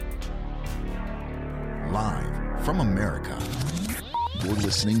Live from America, you're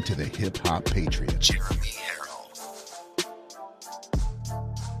listening to the Hip Hop Patriot, Jeremy Harrell.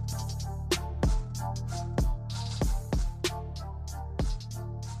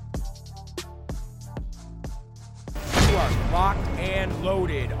 You are locked and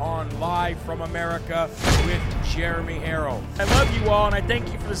loaded on Live from America with Jeremy Harrell. I love you all, and I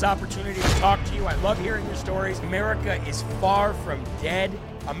thank you for this opportunity to talk to you. I love hearing your stories. America is far from dead.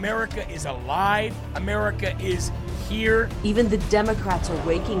 America is alive. America is here. Even the Democrats are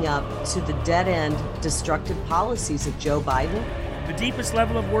waking up to the dead-end, destructive policies of Joe Biden. The deepest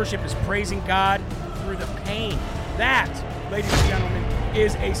level of worship is praising God through the pain. That, ladies and gentlemen,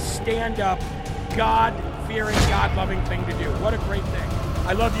 is a stand-up, God-fearing, God-loving thing to do. What a great thing.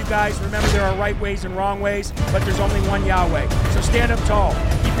 I love you guys. Remember, there are right ways and wrong ways, but there's only one Yahweh. So stand up tall.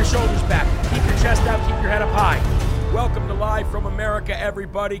 Keep your shoulders back. Keep your chest out. Keep your head up high. Welcome to Live from America,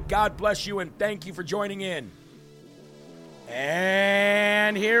 everybody. God bless you, and thank you for joining in.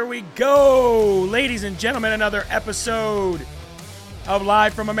 And here we go. Ladies and gentlemen, another episode of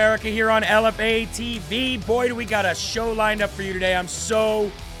Live from America here on LFA TV. Boy, do we got a show lined up for you today. I'm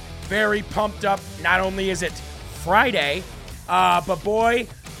so very pumped up. Not only is it Friday, but boy,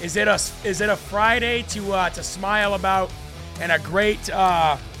 is it a Friday to smile about, and a great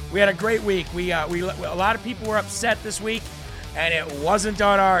we had a great week. A lot of people were upset this week, and it wasn't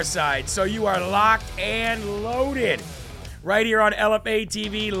on our side. So you are locked and loaded right here on LFA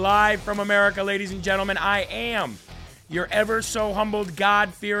TV, Live from America, ladies and gentlemen. I am your ever so humbled,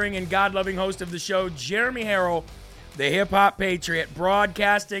 God-fearing, and God-loving host of the show, Jeremy Harrell, the hip-hop patriot,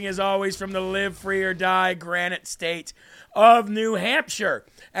 broadcasting as always from the live free or die Granite State of New Hampshire.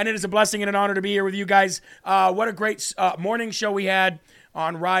 And it is a blessing and an honor to be here with you guys. What a great morning show we had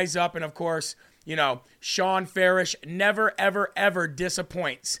on Rise Up. And of course, you know, Sean Farish never, ever, ever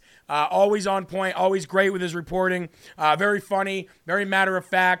disappoints. Always on point, always great with his reporting. Very funny, very matter of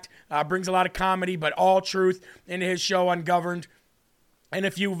fact, brings a lot of comedy, but all truth into his show, Ungoverned. And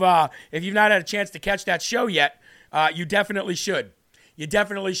if you've not had a chance to catch that show yet, you definitely should. You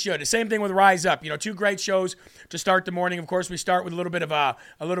definitely should. The same thing with Rise Up. You know, two great shows to start the morning. Of course, we start with a little bit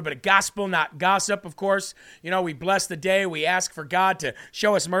of gospel, not gossip. Of course, you know, we bless the day. We ask for God to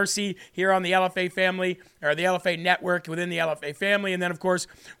show us mercy here on the LFA family, or the LFA network within the LFA family. And then, of course,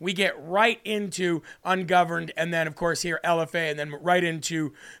 we get right into Ungoverned, and then, of course, here LFA, and then right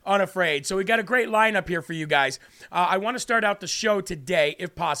into Unafraid. So we got a great lineup here for you guys. I want to start out the show today,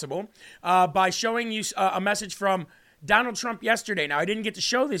 if possible, by showing you a message from Donald Trump yesterday. Now, I didn't get to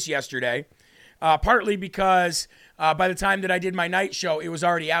show this yesterday, partly because by the time that I did my night show, it was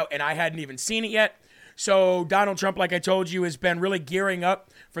already out and I hadn't even seen it yet. So Donald Trump, like I told you, has been really gearing up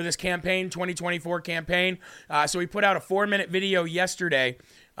for this campaign, 2024 campaign. So he put out a 4-minute video yesterday,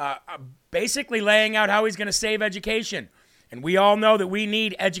 basically laying out how he's going to save education. And we all know that we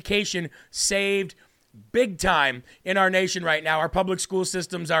need education saved big time in our nation right now. Our public school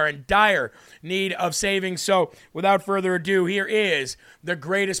systems are in dire need of saving. So without further ado, here is the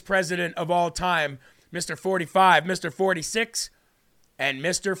greatest president of all time, Mr. 45, Mr. 46, and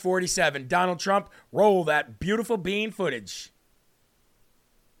Mr. 47. Donald Trump, roll that beautiful bean footage.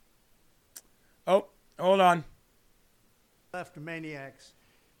 Oh, hold on. Left maniacs.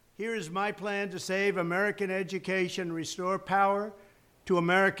 Here is my plan to save American education, restore power to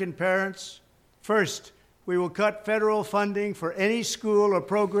American parents. First, we will cut federal funding for any school or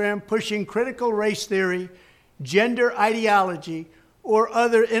program pushing critical race theory, gender ideology, or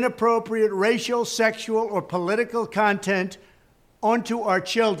other inappropriate racial, sexual, or political content onto our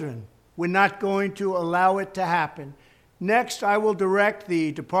children. We're not going to allow it to happen. Next, I will direct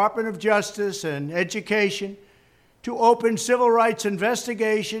the Department of Justice and Education to open civil rights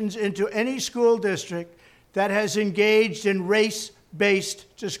investigations into any school district that has engaged in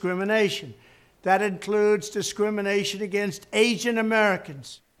race-based discrimination. That includes discrimination against Asian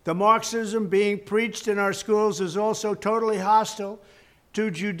Americans. The Marxism being preached in our schools is also totally hostile to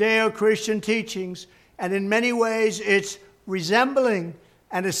Judeo-Christian teachings, and in many ways it's resembling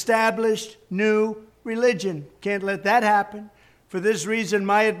an established new religion. Can't let that happen. For this reason,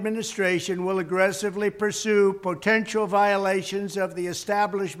 my administration will aggressively pursue potential violations of the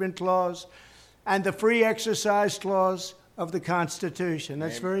Establishment Clause and the Free Exercise Clause of the Constitution.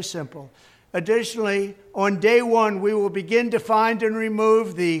 That's very simple. Additionally, on day one, we will begin to find and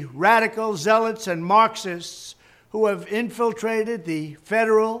remove the radical zealots and Marxists who have infiltrated the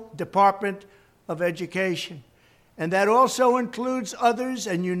Federal Department of Education. And that also includes others,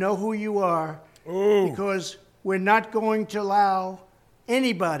 and you know who you are, because we're not going to allow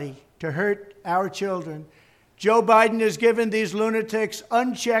anybody to hurt our children. Joe Biden has given these lunatics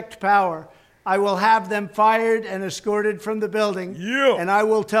unchecked power. I will have them fired and escorted from the building. Yeah. And I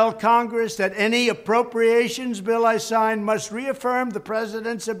will tell Congress that any appropriations bill I sign must reaffirm the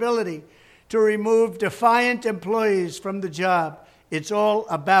president's ability to remove defiant employees from the job. It's all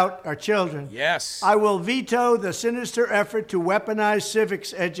about our children. Yes. I will veto the sinister effort to weaponize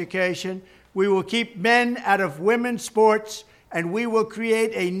civics education. We will keep men out of women's sports, and we will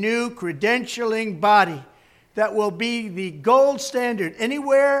create a new credentialing body that will be the gold standard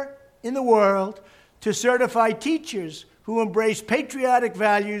anywhere in the world to certify teachers who embrace patriotic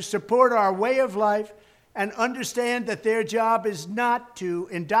values, support our way of life, and understand that their job is not to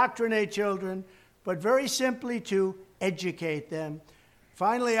indoctrinate children, but very simply to educate them.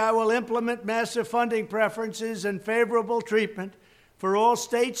 Finally, I will implement massive funding preferences and favorable treatment for all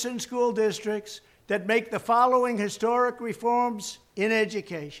states and school districts that make the following historic reforms in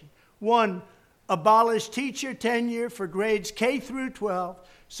education. 1, abolish teacher tenure for grades K through 12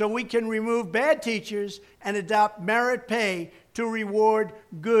 so we can remove bad teachers and adopt merit pay to reward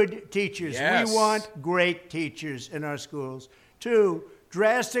good teachers. Yes. We want great teachers in our schools. 2,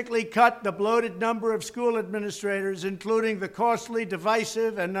 drastically cut the bloated number of school administrators, including the costly,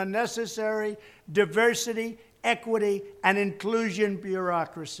 divisive, and unnecessary diversity, equity, and inclusion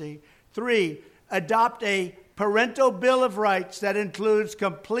bureaucracy. 3, adopt a parental bill of rights that includes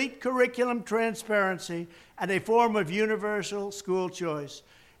complete curriculum transparency and a form of universal school choice.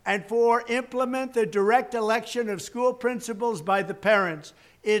 And 4, implement the direct election of school principals by the parents.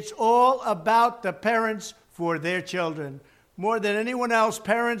 It's all about the parents for their children. More than anyone else,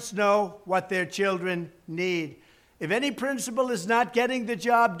 parents know what their children need. If any principal is not getting the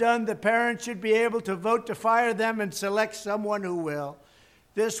job done, the parents should be able to vote to fire them and select someone who will.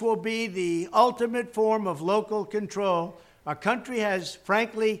 This will be the ultimate form of local control. Our country has,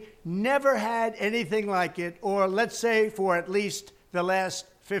 frankly, never had anything like it, or let's say for at least the last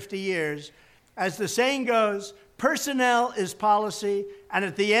 50 years. As the saying goes, personnel is policy, and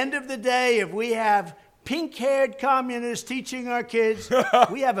at the end of the day, if we have pink-haired communists teaching our kids,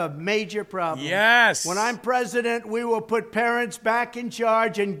 we have a major problem. Yes. When I'm president, we will put parents back in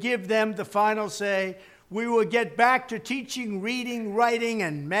charge and give them the final say. We will get back to teaching reading, writing,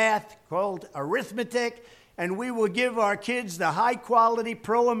 and math, called arithmetic, and we will give our kids the high-quality,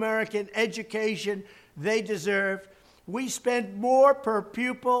 pro-American education they deserve. We spend more per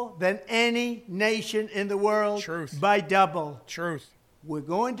pupil than any nation in the world. Truth. By double. Truth. We're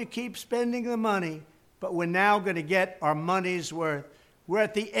going to keep spending the money, but we're now going to get our money's worth. We're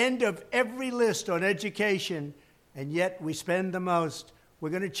at the end of every list on education, and yet we spend the most.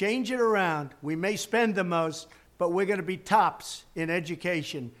 We're going to change it around. We may spend the most, but we're going to be tops in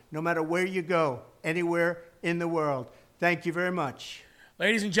education, no matter where you go, anywhere in the world. Thank you very much.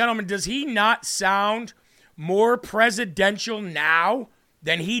 Ladies and gentlemen, does he not sound more presidential now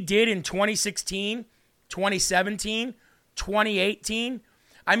than he did in 2016, 2017, 2018?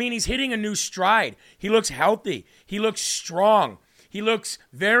 I mean, he's hitting a new stride. He looks healthy. He looks strong. He looks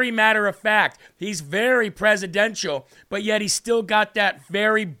very matter of fact. He's very presidential, but yet he's still got that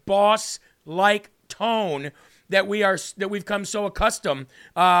very boss-like tone that we've come so accustomed,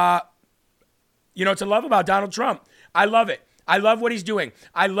 to love about Donald Trump. I love it. I love what he's doing.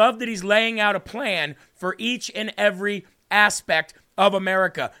 I love that he's laying out a plan for each and every aspect of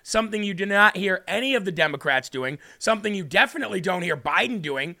America. Something you do not hear any of the Democrats doing. Something you definitely don't hear Biden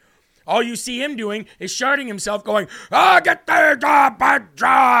doing. All you see him doing is sharding himself going, get the job,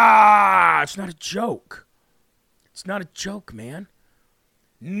 It's not a joke. It's not a joke, man.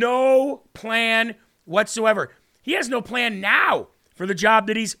 No plan whatsoever. He has no plan now for the job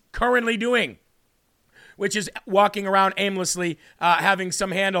that he's currently doing, which is walking around aimlessly, having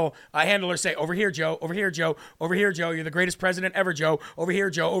some handler say, over here, Joe, over here, Joe, over here, Joe, you're the greatest president ever, Joe, over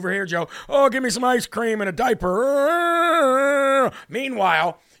here, Joe, over here, Joe, oh, give me some ice cream and a diaper.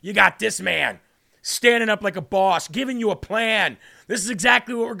 Meanwhile, you got this man standing up like a boss, giving you a plan. This is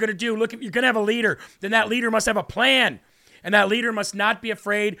exactly what we're going to do. Look, if you're going to have a leader, then that leader must have a plan. And that leader must not be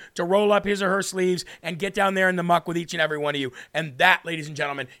afraid to roll up his or her sleeves and get down there in the muck with each and every one of you. And that, ladies and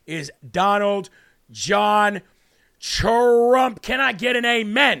gentlemen, is Donald John Trump. Can I get an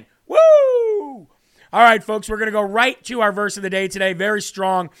amen? Woo! All right, folks, we're going to go right to our verse of the day today. Very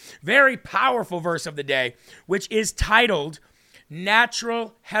strong, very powerful verse of the day, which is titled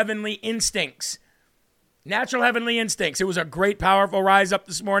Natural Heavenly Instincts. Natural Heavenly Instincts. It was a great, powerful rise up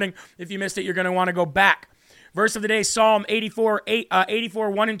this morning. If you missed it, you're going to want to go back. Verse of the day, Psalm 84,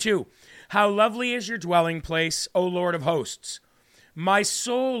 1 and 2. How lovely is your dwelling place, O Lord of hosts. My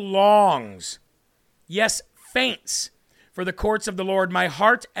soul longs, yes, faints, for the courts of the Lord. My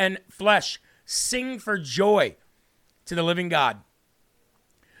heart and flesh sing for joy to the living God.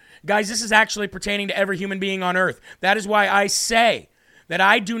 Guys, this is actually pertaining to every human being on earth. That is why I say that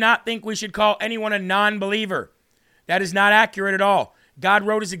I do not think we should call anyone a non-believer. That is not accurate at all. God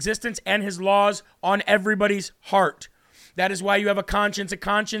wrote his existence and his laws on everybody's heart. That is why you have a conscience. A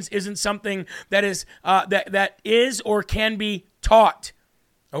conscience isn't something that is that is or can be taught.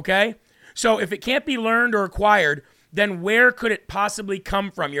 Okay? So if it can't be learned or acquired, then where could it possibly come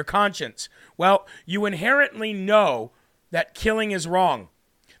from, your conscience? Well, you inherently know that killing is wrong,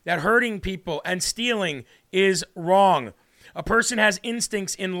 that hurting people and stealing is wrong. A person has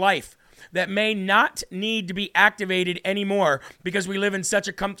instincts in life that may not need to be activated anymore because we live in such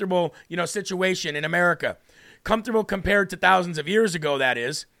a comfortable, situation in America. Comfortable compared to thousands of years ago, that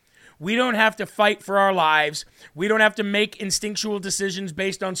is. We don't have to fight for our lives. We don't have to make instinctual decisions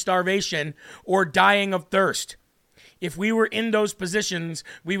based on starvation or dying of thirst. If we were in those positions,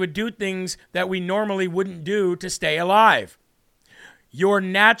 we would do things that we normally wouldn't do to stay alive. Your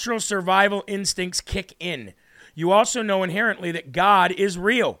natural survival instincts kick in. You also know inherently that God is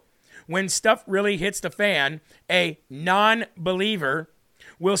real. When stuff really hits the fan, a non-believer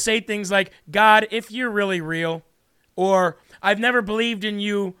will say things like, God, if you're really real, or I've never believed in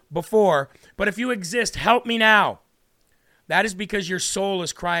you before, but if you exist, help me now. That is because your soul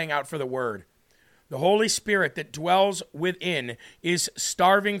is crying out for the word. The Holy Spirit that dwells within is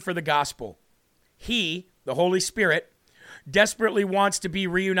starving for the gospel. He, the Holy Spirit, desperately wants to be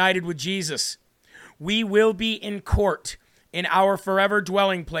reunited with Jesus. We will be in court in our forever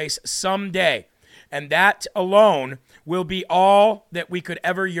dwelling place someday, and that alone will be all that we could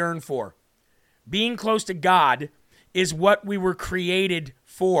ever yearn for. Being close to God is what we were created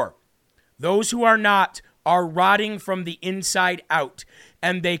for. Those who are not are rotting from the inside out,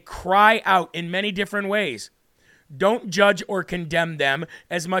 and they cry out in many different ways. Don't judge or condemn them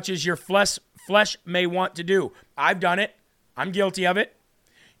as much as your flesh may want to do. I've done it. I'm guilty of it.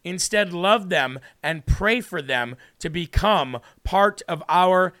 Instead, love them and pray for them to become part of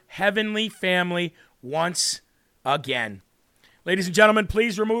our heavenly family once again. Ladies and gentlemen,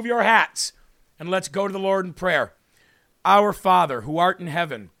 please remove your hats and let's go to the Lord in prayer. Our Father, who art in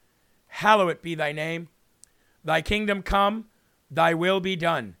heaven, hallowed be thy name. Thy kingdom come, thy will be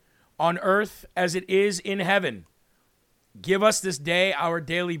done, on earth as it is in heaven. Give us this day our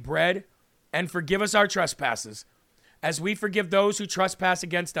daily bread, and forgive us our trespasses, as we forgive those who trespass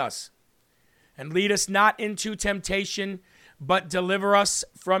against us. And lead us not into temptation, but deliver us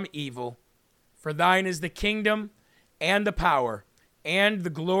from evil. For thine is the kingdom, and the power, and the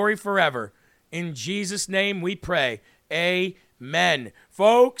glory forever. In Jesus' name we pray. Amen.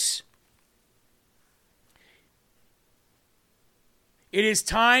 Folks, it is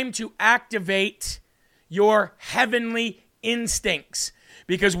time to activate your heavenly instincts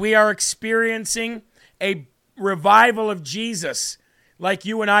because we are experiencing a revival of Jesus like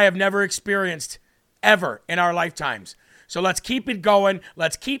you and I have never experienced ever in our lifetimes. So let's keep it going.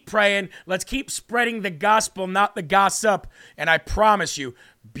 Let's keep praying. Let's keep spreading the gospel, not the gossip. And I promise you,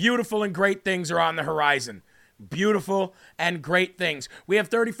 beautiful and great things are on the horizon. Beautiful and great things. We have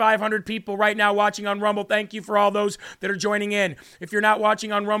 3,500 people right now watching on Rumble. Thank you for all those that are joining in. If you're not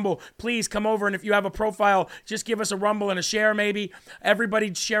watching on Rumble, please come over, and if you have a profile, just give us a rumble and a share maybe.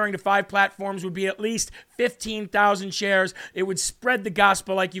 Everybody sharing to 5 platforms would be at least 15,000 shares. It would spread the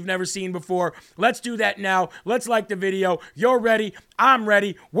gospel like you've never seen before. Let's do that now. Let's like the video. You're ready. I'm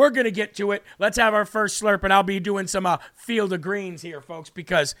ready. We're going to get to it. Let's have our first slurp, and I'll be doing some Field of Greens here, folks,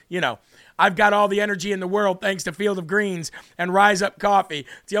 because, I've got all the energy in the world thanks to Field of Greens and Rise Up Coffee.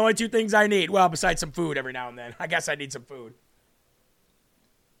 It's the only 2 things I need. Well, besides some food every now and then. I guess I need some food.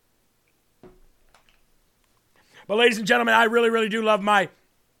 But ladies and gentlemen, I really, really do love my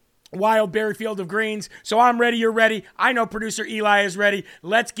Wild Berry Field of Greens. So I'm ready, you're ready. I know producer Eli is ready.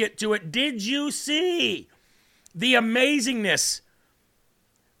 Let's get to it. Did you see the amazingness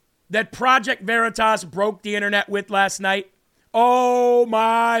that Project Veritas broke the internet with last night? Oh,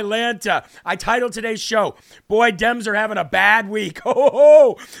 my Lanta. I titled today's show, Boy, Dems are having a bad week.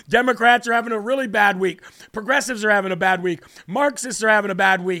 Oh, Democrats are having a really bad week. Progressives are having a bad week. Marxists are having a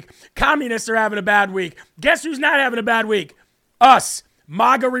bad week. Communists are having a bad week. Guess who's not having a bad week? Us.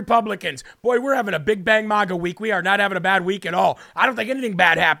 MAGA Republicans. Boy, we're having a big bang MAGA week. We are not having a bad week at all. I don't think anything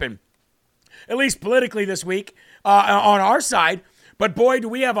bad happened, at least politically this week on our side. But boy, do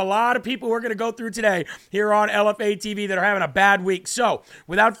we have a lot of people we're going to go through today here on LFA TV that are having a bad week. So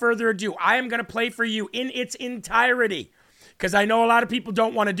without further ado, I am going to play for you in its entirety because I know a lot of people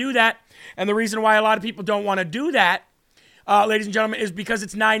don't want to do that. And the reason why a lot of people don't want to do that, ladies and gentlemen, is because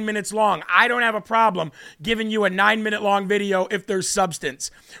it's 9 minutes long. I don't have a problem giving you a 9-minute long video if there's substance.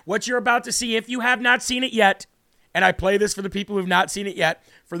 What you're about to see, if you have not seen it yet, and I play this for the people who've not seen it yet,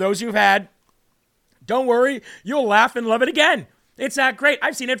 for those who've had, don't worry, you'll laugh and love it again. It's that great.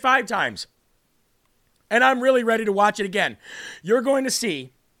 I've seen it 5 times. And I'm really ready to watch it again. You're going to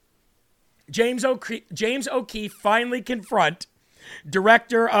see James O'Keefe finally confront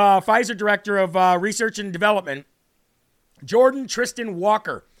Pfizer Director of Research and Development, Jordan Tristan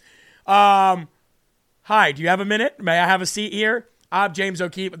Walker. Hi, do you have a minute? May I have a seat here? I'm James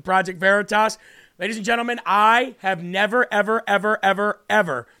O'Keefe with Project Veritas. Ladies and gentlemen, I have never, ever, ever, ever,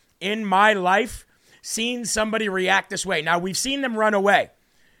 ever in my life seen somebody react this way. Now, we've seen them run away.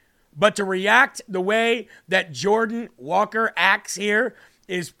 But to react the way that Jordan Walker acts here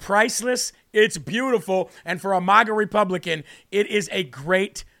is priceless. It's beautiful. And for a MAGA Republican, it is a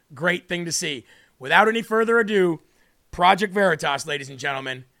great, great thing to see. Without any further ado, Project Veritas, ladies and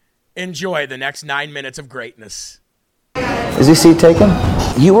gentlemen, enjoy the next 9 minutes of greatness. Is this seat taken?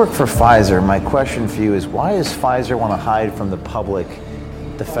 You work for Pfizer. My question for you is, why does Pfizer want to hide from the public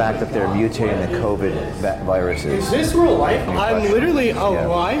the fact that they're mutating the COVID viruses? Is this real life? I'm literally a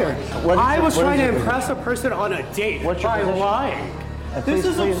liar. I was trying to impress a person on a date by lying. This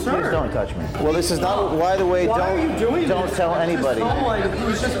is absurd. Please don't touch me. Well, this is not. By the way, don't tell anybody. Someone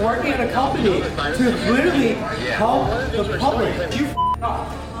who's just working at a company to literally help the public. You f***ed up.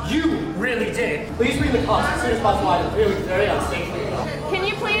 You really did. Please bring the cops as soon as possible. I'm really very unsafe. Can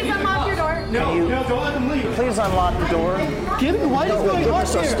you please unlock your door? No, don't let them leave. Please unlock the door. What is going on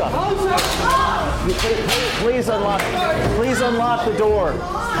here? Please unlock. Please unlock the door.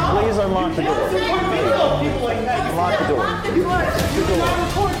 Please unlock the door. Unlock the door.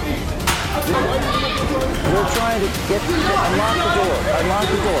 We're trying to unlock the door. Unlock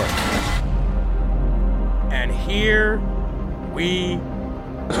the door. And here we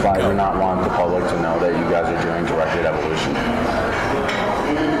Pfizer not want the public to know that you guys are doing directed evolution.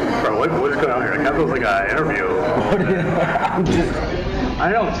 Bro, what is going on here? It kind of feels like an interview. I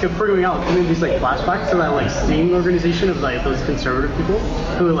don't know, it's freaking me out. Coming these like flashbacks to that like sting organization of like those conservative people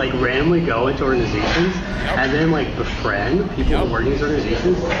who like randomly go into organizations and then like befriend people who work in these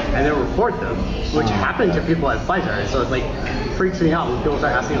organizations and then report them, which happened to people at Pfizer. And so it like freaks me out when people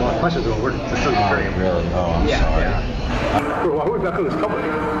start asking a lot of questions about work. It's so great. Really? Oh, I'm sorry. Yeah. Bro, why would we back on this company?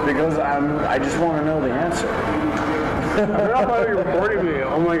 Because I just want to know the answer. I don't know why you're recording me.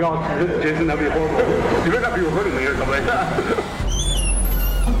 Oh my god, Jason, that'd be horrible. You better not be recording me or something.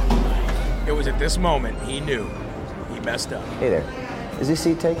 It was at this moment he knew he messed up. Hey there. Is this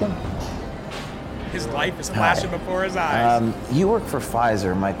seat taken? His life is flashing before his eyes. You work for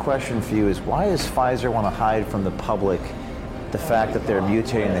Pfizer. My question for you is, why does Pfizer want to hide from the public the fact that they're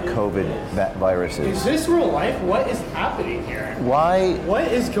mutating the COVID viruses? Is this real life? What is happening here? Why? What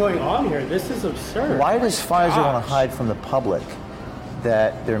is going on here? This is absurd. Why does Pfizer want to hide from the public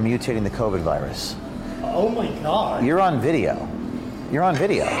that they're mutating the COVID virus? Oh my god. You're on video. You're on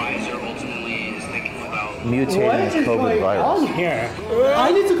video. Mutating this COVID virus. What is going on here?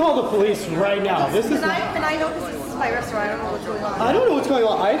 I need to call the police right now. This is. Can I know because this is my restaurant? I don't know what's going on. I don't know what's going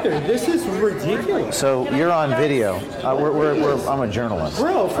on either. This is ridiculous. So you're on video. I'm a journalist.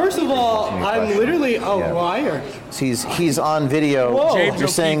 Bro, first of all, I'm literally a liar. He's on video. Whoa. You're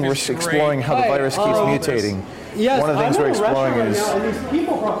saying we're exploring how the virus keeps mutating. Yes, one of the things we're exploring is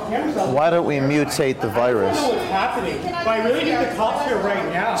why don't we mutate the virus? I don't know what's happening, but I really need the cops here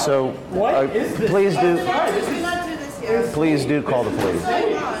right now. So what is this? Please do. Please do call the police.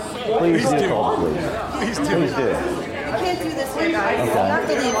 Please do call the police. Please do. I can't do this here, guys. You have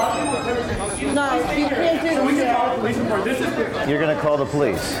to leave. No, you can't do this here. You're going to call the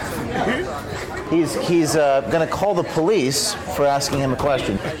police. He's going to call the police for asking him a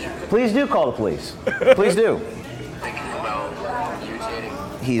question. Please do call the police. Please do.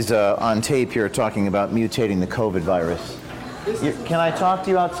 He's on tape here talking about mutating the COVID virus. Can I talk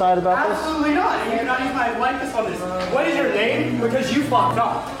to you outside about this? Absolutely not. You cannot use my likeness on this. What is your name? Because you fucked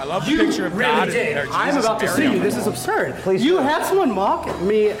up. I love the picture of God. I'm about to sue you. This is absurd. Please you had someone mock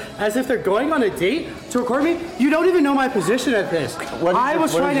me as if they're going on a date to record me. You don't even know my position at this. I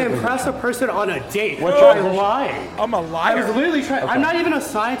was trying to impress a person on a date by lying. I'm a liar. I was literally trying. Okay. I'm not even a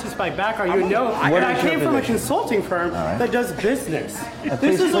scientist by background. You know, and I came from a consulting firm that does business.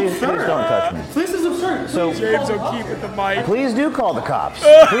 This is absurd. Please don't touch me. This is absurd. So James O'Keefe with the mic. Please do call the cops.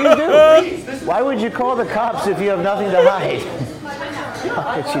 Please do. Why would you call the cops if you have nothing to hide?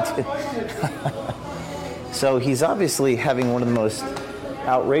 So he's obviously having one of the most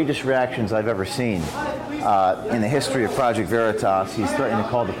outrageous reactions I've ever seen in the history of Project Veritas. He's threatening to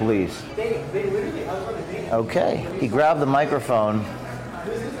call the police. Okay. He grabbed the microphone.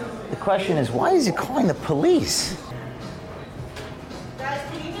 The question is, why is he calling the police? Guys,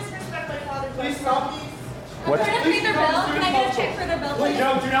 can you just respect my father's? Please stop. What? Can I pay their bill? Can I get a check for their bill, please?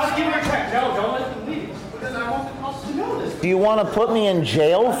 No, do not give me a check. No, don't let them leave. Because I want the cops to know this. Do you want to put me in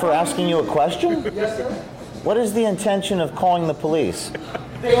jail for asking you a question? Yes, sir. What is the intention of calling the police?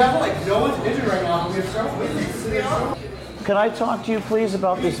 They have like no one's injured right now. We have several witnesses. Could I talk to you, please,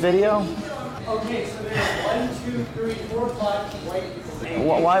 about this video? Okay, so there's 1, 2, 3, 4, 5 white people.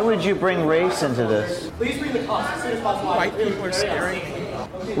 Why would you bring race into this? Please bring the cops as soon as possible. White people are scary.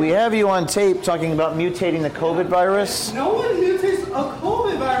 We have you on tape talking about mutating the COVID virus. No one mutates a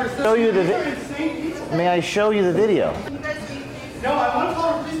COVID virus. Show you the These are insane people. May I show you the video? No, I want to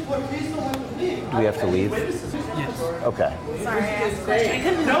call the police, but please don't let them leave. Do we have to leave? Yes. Okay. Sorry, I asked a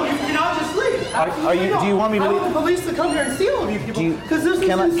question. No, you cannot just leave. Are you? Do you want me to I leave? want the police to come here and see all of you people. Do you, Because this is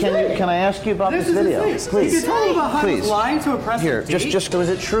insane. can I ask you about this is video? insane. Please. You can tell them about how Please. he's lying to impress Here, a date. just was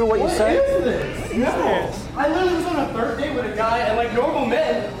it true what you What said? is this? No. I literally was on a third date with a guy, and like normal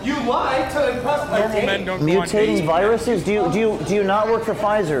men, you lie to impress a Normal date. men don't go on dates. Mutating viruses? Do you not work for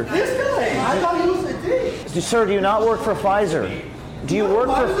Pfizer? This guy, I thought he was a date. Sir, do you not work for Pfizer? Do you work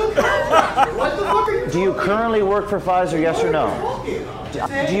What for? the fuck? What the fuck are you Do you currently work for Pfizer? Yes or no?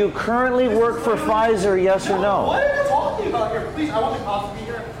 Do you currently work for Pfizer? Yes or no? What are you talking about here? Please, I want the cops to be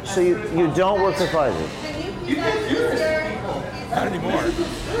here. So you don't work for Pfizer? You can't do this to people. Not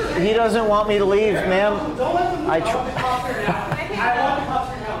anymore. He doesn't want me to leave, ma'am. Don't let them I leave. I want the cops here now. I want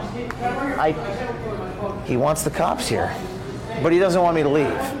the cops here now. Can I bring your- I can't record my phone. He wants the cops here, but he doesn't want me to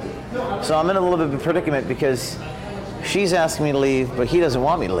leave. So I'm in a little bit of a predicament because she's asking me to leave, but he doesn't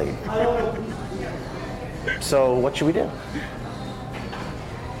want me to leave. So what should we do?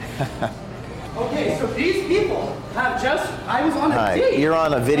 Okay, so these people have just, I was on a Hi, date. you're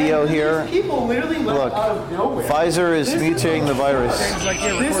on a video and here. These people literally left Look, out of nowhere. Pfizer is mutating the virus. It's like,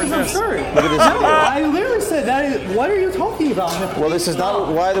 here, This record is this. absurd. Look at this video. I literally said that is, what are you talking about? Well, this is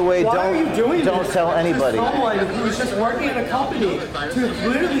not. By the way, Why are you doing don't this? tell anybody. There's someone who's just working at a company to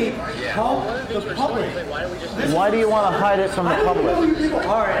literally help the public. Why do you want to hide it from the I don't know public? who you people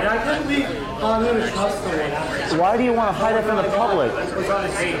are, and I can't believe I'm going to trust someone after. Why do you want to hide it from the public?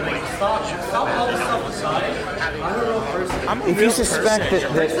 Stop all this stuff aside. I'm a real person. I'm a If real you suspect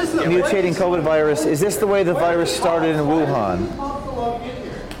person. that mutating COVID virus, is this the way the virus started in Wuhan?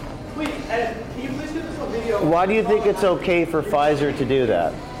 Please, and can you please get this on video? Why do you think it's okay for Pfizer to do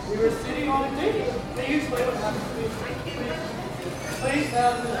that? We were sitting on a date. Can you explain what happened to me? Please,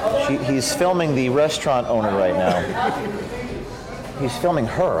 otherwise. He's filming the restaurant owner right now. He's filming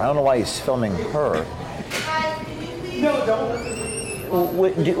her. I don't know why he's filming her. No, don't listen.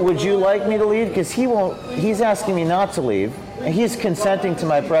 Would you like me to leave? Because he won't. He's asking me not to leave. And he's consenting to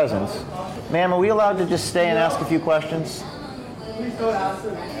my presence. Ma'am, are we allowed to just stay and ask a few questions? Please don't ask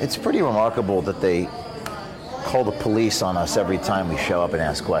them. It's pretty remarkable that they call the police on us every time we show up and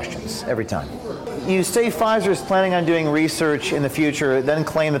ask questions. Every time. You say Pfizer is planning on doing research in the future, then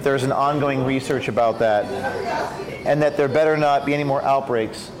claim that there's an ongoing research about that, and that there better not be any more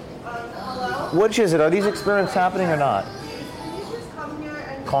outbreaks. Which is it? Are these experiments happening or not?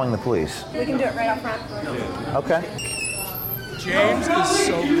 Calling the police. We can do it right up front. Okay. James is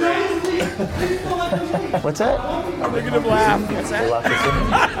so great. What's that? Look at him laugh. What's that?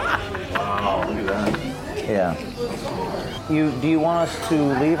 Wow, look at that. Yeah. Do you want us to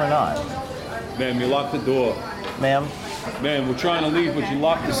leave or not? Ma'am, you locked the door. Ma'am? Ma'am, we're trying to leave, but you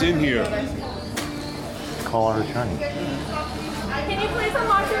locked us in here. Call our attorney. Can you please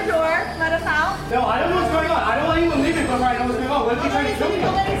unlock your door? Let us out. No, I don't know what's going on. I don't want anyone leaving before I know what's going on. What if you trying to kill me?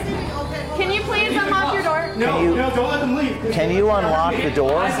 Can you please unlock your door? No, don't let them leave. Can you unlock the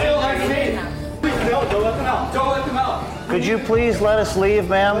door? I still like Please, no, don't let them out. Don't let them out. Could you please let us leave,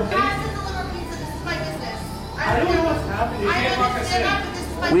 ma'am? I don't know what's happening. You can't lock us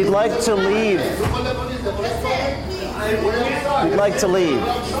in. We'd like to leave. We'd like to leave.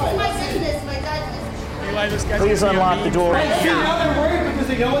 Eli, this guy's Please gonna be a unlock the mean door. See, now they're worried because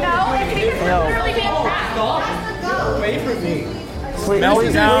they know what No, they're it's doing. because No. we're literally being trapped. Stop. Away from me.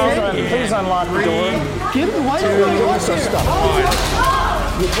 Please unlock the door. Give me why are you doing so stuff?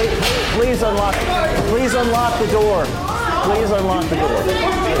 Please unlock the door. Please unlock the door.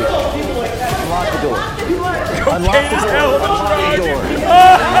 Unlock the door. Unlock the door. Unlock the door.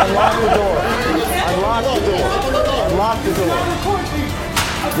 Unlock the door. Unlock the door. Unlock the door.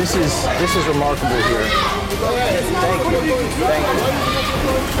 This is remarkable here. Thank you. Thank you.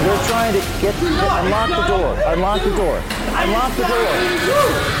 They're trying to unlock the door. Unlock the door. Unlock the door.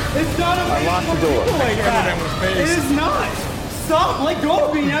 It's not a way Unlock for the door. people like that. It is not. Stop. Let go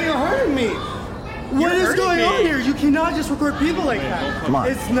of me. Now you're hurting me. What is hurting going me. on here? You cannot just record people like that. Come on.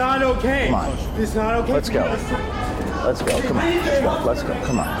 It's not okay. Come on. It's not okay. Let's go. Let's go. Come on. Let's go. Let's go.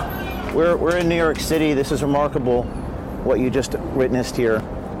 Come on. We're in New York City. This is remarkable what you just witnessed here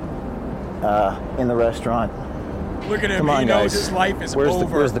in the restaurant. Look at him. Come on, he knows guys. his life is Where's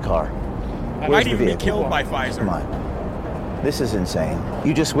over. Where's the car? I Where's might the even be vehicle? killed by Pfizer. Come on. This is insane.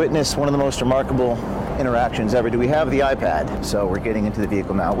 You just witnessed one of the most remarkable interactions ever. Do we have the iPad? So we're getting into the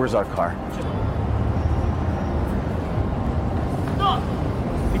vehicle now. Where's our car?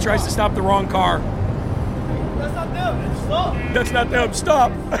 He tries to stop the wrong car. That's not them. Stop. That's not them.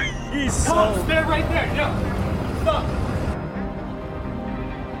 Stop. He's Come on, stand right there. Yeah. Stop.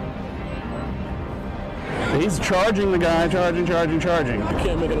 He's charging the guy, charging. You can't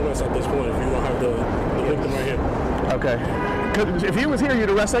make an arrest at this point if you don't have the victim right here. Okay. 'Cause if he was here, you'd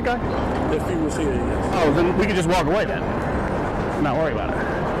arrest that guy? If he was here, yes. Oh, then we could just walk away then. Not worry about it.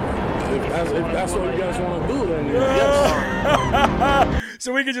 If that's what you guys want to do, then yes.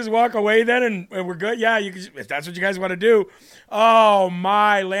 So we could just walk away then and we're good? Yeah, you could, if that's what you guys want to do. Oh,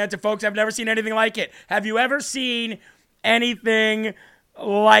 my Lanta, folks, I've never seen anything like it. Have you ever seen anything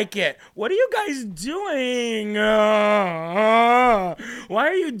like it? What are you guys doing? Why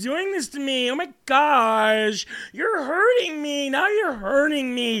are you doing this to me? Oh my gosh, you're hurting me. Now you're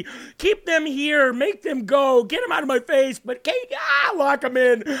hurting me. Keep them here. Make them go. Get them out of my face. But lock them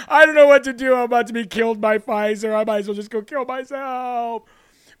in. I don't know what to do. I'm about to be killed by Pfizer. I might as well just go kill myself.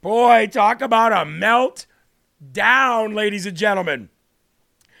 Boy, talk about a meltdown, ladies and gentlemen.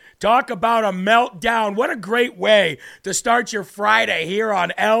 Talk about a meltdown. What a great way to start your Friday here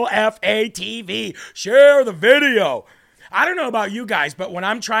on LFA TV. Share the video. I don't know about you guys, but when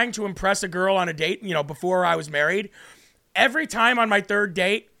I'm trying to impress a girl on a date, before I was married, every time on my third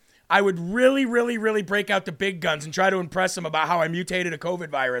date, I would really, really, really break out the big guns and try to impress them about how I mutated a COVID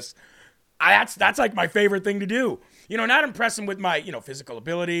virus. That's like my favorite thing to do. Not impress him with my, physical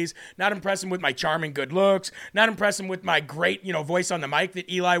abilities, not impress him with my charming good looks, not impress him with my great, voice on the mic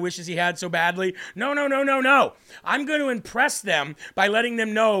that Eli wishes he had so badly. No. I'm going to impress them by letting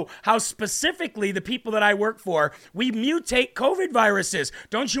them know how specifically the people that I work for, we mutate COVID viruses.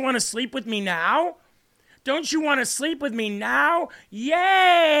 Don't you want to sleep with me now? Don't you want to sleep with me now?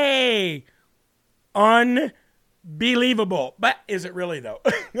 Yay! Unbelievable. But is it really, though?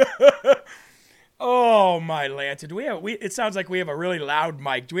 Oh, my Lanta. It sounds like we have a really loud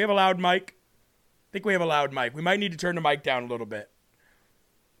mic. Do we have a loud mic? I think we have a loud mic. We might need to turn the mic down a little bit.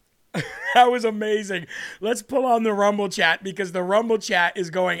 That was amazing. Let's pull on the Rumble chat because the Rumble chat is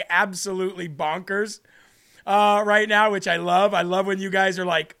going absolutely bonkers right now, which I love. I love when you guys are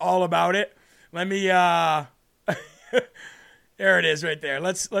like all about it. Let me, there it is right there.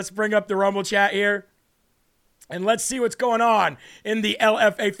 Let's bring up the Rumble chat here and let's see what's going on in the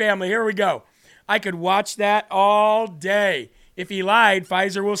LFA family. Here we go. I could watch that all day. If he lied,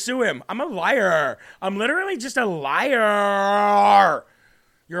 Pfizer will sue him. I'm a liar. I'm literally just a liar.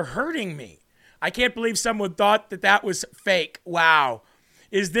 You're hurting me. I can't believe someone thought that was fake. Wow.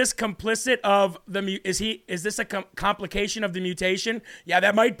 Is this complicit of the is this a complication of the mutation? Yeah,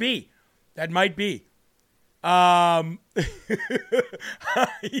 that might be. That might be.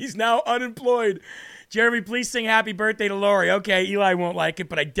 He's now unemployed. Jeremy, please sing happy birthday to Lori. Okay, Eli won't like it,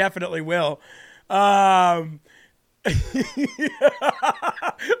 but I definitely will. Love the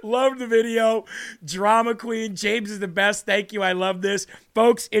video. Drama queen. James is the best. Thank you. I love this.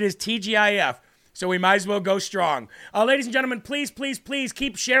 Folks, it is TGIF. So we might as well go strong. Ladies and gentlemen, please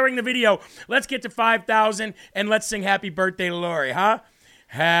keep sharing the video. Let's get to 5,000 and let's sing happy birthday to Lori, huh?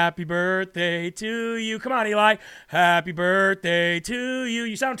 Happy birthday to you. Come on, Eli. Happy birthday to you.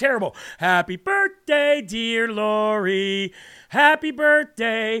 You sound terrible. Happy birthday, dear Lori. Happy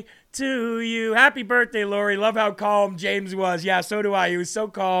birthday to you. Happy birthday, Lori. Love how calm James was. Yeah, so do I. He was so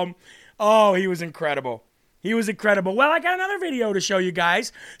calm. Oh, he was incredible. He was incredible. Well, I got another video to show you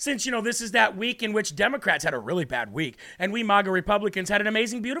guys since, this is that week in which Democrats had a really bad week and we MAGA Republicans had an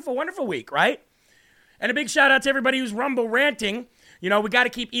amazing, beautiful, wonderful week, right? And a big shout out to everybody who's Rumble ranting. We got to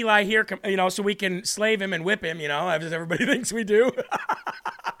keep Eli here, so we can slave him and whip him, as everybody thinks we do.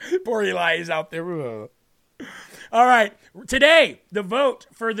 Poor Eli is out there. All right. Today, the vote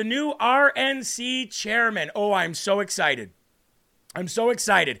for the new RNC chairman. Oh, I'm so excited. I'm so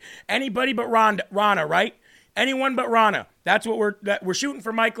excited. Anybody but Rana, right? Anyone but Rana. That's what we're shooting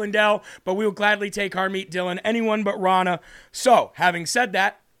for Mike Lindell, but we will gladly take Harmeet Dillon. Anyone but Rana. So, having said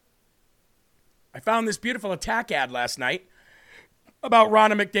that, I found this beautiful attack ad last night about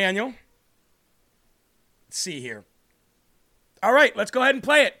Ronna McDaniel. Let's see here. All right, let's go ahead and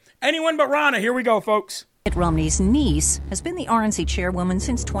play it. Anyone but Ronna. Here we go, folks. Mitt Romney's niece has been the RNC chairwoman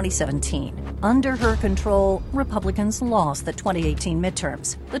since 2017. Under her control, Republicans lost the 2018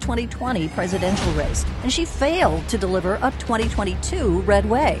 midterms, the 2020 presidential race, and she failed to deliver a 2022 red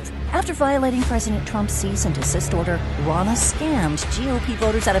wave. After violating President Trump's cease and desist order, Ronna scammed GOP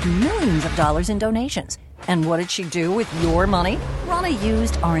voters out of millions of dollars in donations. And what did she do with your money? Ronna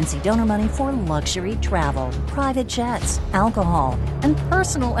used RNC donor money for luxury travel, private jets, alcohol, and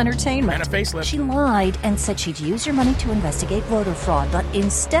personal entertainment. And a facelift. She lied and said she'd use your money to investigate voter fraud, but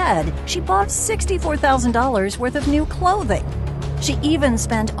instead, she bought $64,000 worth of new clothing. She even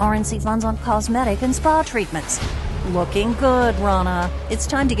spent RNC funds on cosmetic and spa treatments. Looking good, Ronna. It's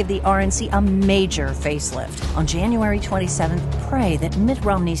time to give the RNC a major facelift. On January 27th, pray that Mitt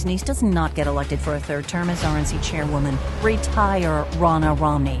Romney's niece does not get elected for a third term as RNC chairwoman. Retire Ronna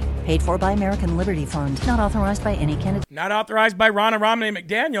Romney. Paid for by American Liberty Fund. Not authorized by any candidate. Not authorized by Ronna Romney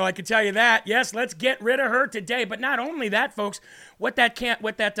McDaniel, I can tell you that. Yes, let's get rid of her today. But not only that, folks, what that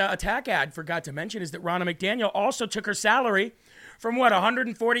attack ad forgot to mention is that Ronna McDaniel also took her salary from what,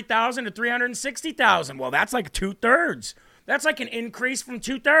 $140,000 to $360,000. Well, that's like 2/3. That's like an increase from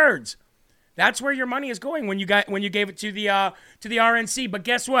 2/3. That's where your money is going when you gave it to the RNC. But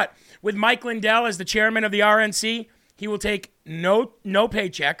guess what? With Mike Lindell as the chairman of the RNC, he will take no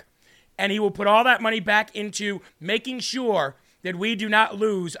paycheck, and he will put all that money back into making sure that we do not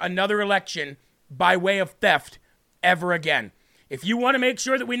lose another election by way of theft ever again. If you want to make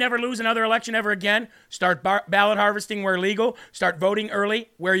sure that we never lose another election ever again, start ballot harvesting where legal, start voting early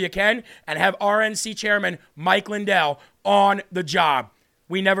where you can, and have RNC Chairman Mike Lindell on the job.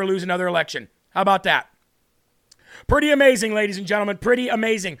 We never lose another election. How about that? Pretty amazing, ladies and gentlemen. Pretty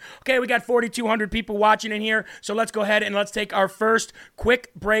amazing. Okay, we got 4,200 people watching in here, so let's go ahead and let's take our first quick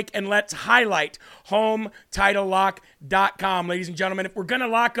break and let's highlight HomeTitleLock.com, ladies and gentlemen. If we're gonna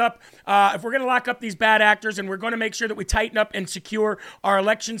lock up these bad actors, and we're going to make sure that we tighten up and secure our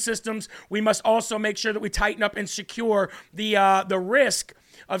election systems, we must also make sure that we tighten up and secure the risk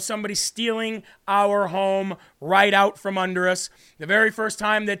of somebody stealing our home right out from under us. The very first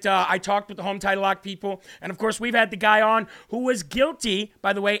time that I talked with the Home Title Lock people, and of course we've had the guy on who was guilty,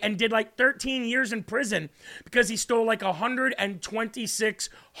 by the way, and did like 13 years in prison because he stole like 126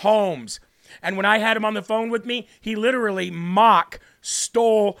 homes. And when I had him on the phone with me, he literally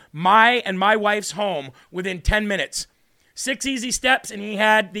stole my and my wife's home within 10 minutes. 6 easy steps, and he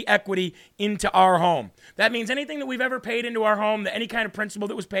had the equity into our home. That means anything that we've ever paid into our home, any kind of principal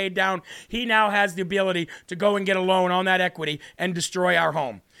that was paid down, he now has the ability to go and get a loan on that equity and destroy our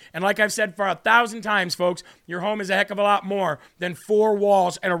home. And like I've said for 1,000 times, folks, your home is a heck of a lot more than 4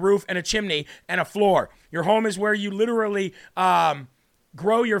 walls and a roof and a chimney and a floor. Your home is where you literally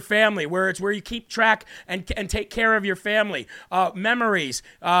grow your family, where it's where you keep track and take care of your family. Memories,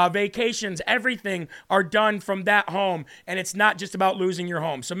 vacations, everything are done from that home, and it's not just about losing your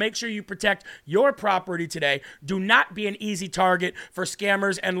home. So make sure you protect your property today. Do not be an easy target for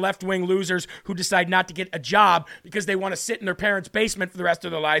scammers and left-wing losers who decide not to get a job because they want to sit in their parents' basement for the rest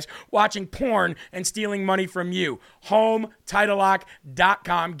of their lives watching porn and stealing money from you.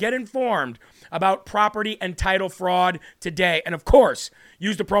 HomeTitleLock.com. Get informed about property and title fraud today. And of course,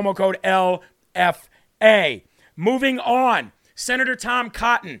 use the promo code LFA. Moving on, Senator Tom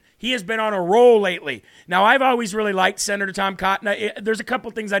Cotton. He has been on a roll lately. Now, I've always really liked Senator Tom Cotton. There's a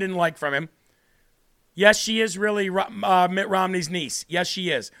couple things I didn't like from him. Yes, she is really Mitt Romney's niece. Yes, she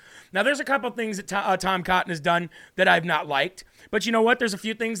is. Now, there's a couple things that Tom Cotton has done that I've not liked. But you know what? There's a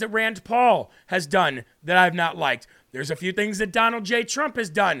few things that Rand Paul has done that I've not liked. There's a few things that Donald J. Trump has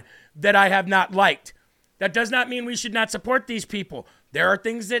done that I have not liked. That does not mean we should not support these people. There are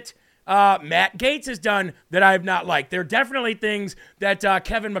things that Matt Gaetz has done that I have not liked. There are definitely things that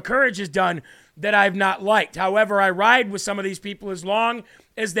Kevin McCurridge has done that I've not liked. However, I ride with some of these people as long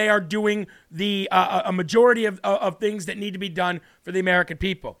as they are doing a majority of things that need to be done for the American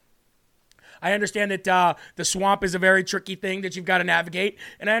people. I understand that the swamp is a very tricky thing that you've got to navigate,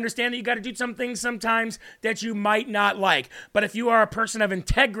 and I understand that you've got to do some things sometimes that you might not like. But if you are a person of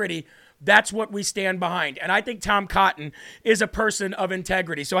integrity, that's what we stand behind. And I think Tom Cotton is a person of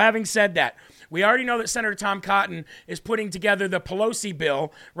integrity. So having said that, we already know that Senator Tom Cotton is putting together the Pelosi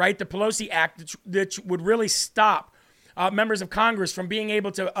bill, right? The Pelosi Act that would really stop members of Congress from being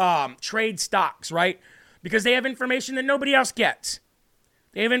able to trade stocks, right? Because they have information that nobody else gets.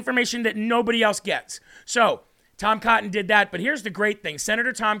 They have information that nobody else gets. So Tom Cotton did that. But here's the great thing.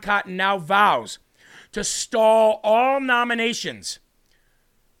 Senator Tom Cotton now vows to stall all nominations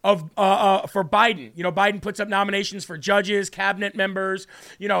for Biden. You know, Biden puts up nominations for judges, cabinet members,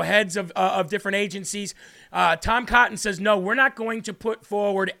 heads of different agencies. Tom Cotton says, no, we're not going to put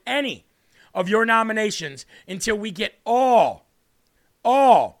forward any of your nominations until we get all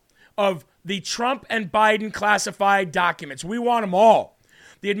of the Trump and Biden classified documents. We want them all.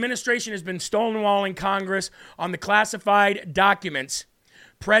 The administration has been stonewalling Congress on the classified documents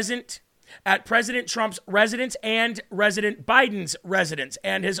present at President Trump's residence and President Biden's residence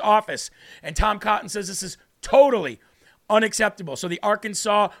and his office. And Tom Cotton says this is totally unacceptable. So the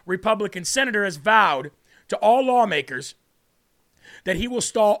Arkansas Republican senator has vowed to all lawmakers that he will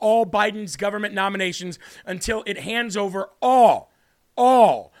stall all Biden's government nominations until it hands over all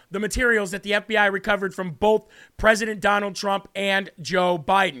the materials that the FBI recovered from both President Donald Trump and Joe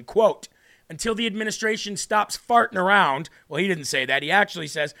Biden. Quote, until the administration stops farting around. Well, he didn't say that. He actually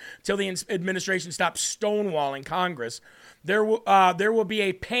says, until the administration stops stonewalling Congress, there will be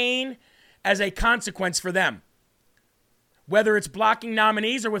a pain as a consequence for them. Whether it's blocking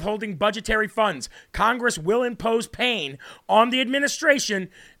nominees or withholding budgetary funds, Congress will impose pain on the administration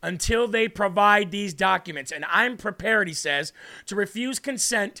until they provide these documents. And I'm prepared, he says, to refuse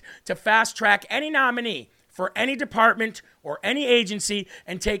consent to fast-track any nominee for any department or any agency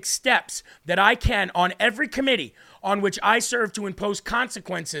and take steps that I can on every committee on which I serve to impose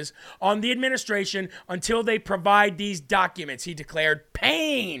consequences on the administration until they provide these documents, he declared.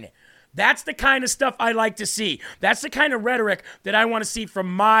 Pain. That's the kind of stuff I like to see. That's the kind of rhetoric that I want to see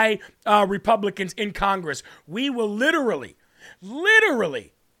from my Republicans in Congress. We will literally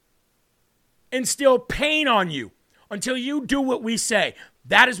instill pain on you until you do what we say.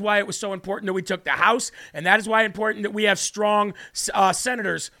 That is why it was so important that we took the House, and that is why it's important that we have strong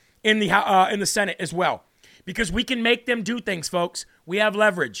senators in the Senate as well, because we can make them do things, folks. We have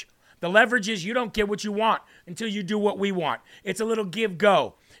leverage. The leverage is you don't get what you want until you do what we want. It's a little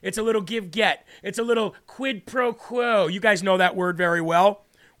give-go. It's a little give-get. It's a little quid pro quo. You guys know that word very well.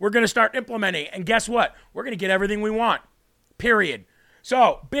 We're going to start implementing it, and guess what? We're going to get everything we want, period.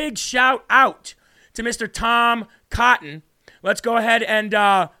 So, big shout out to Mr. Tom Cotton. Let's go ahead and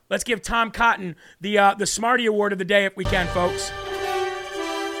let's give Tom Cotton the Smarty Award of the day if we can, folks.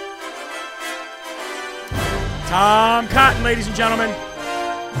 Tom Cotton, ladies and gentlemen.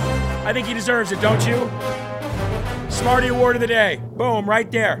 I think he deserves it, don't you? Smarty Award of the day. Boom, right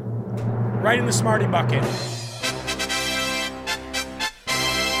there. Right in the Smarty bucket.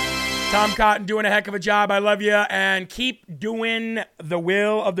 Tom Cotton doing a heck of a job. I love you. And keep doing the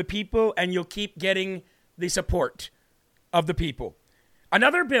will of the people, and you'll keep getting the support of the people.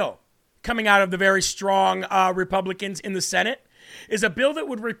 Another bill coming out of the very strong Republicans in the Senate is a bill that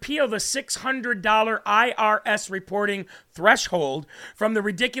would repeal the $600 IRS reporting threshold from the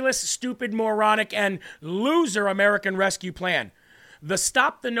ridiculous, stupid, moronic, and loser American Rescue Plan. The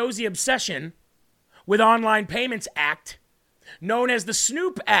Stop the Nosy Obsession with Online Payments Act, known as the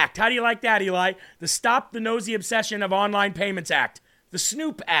Snoop Act. How do you like that, Eli? The Stop the Nosy Obsession of Online Payments Act. The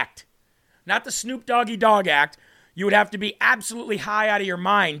Snoop Act. Not the Snoop Doggy Dog Act. You would have to be absolutely high out of your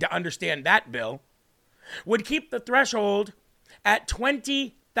mind to understand that bill. Would keep the threshold at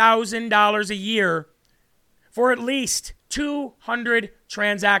 $20,000 a year for at least 200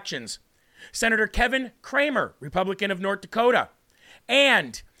 transactions. Senator Kevin Cramer, Republican of North Dakota,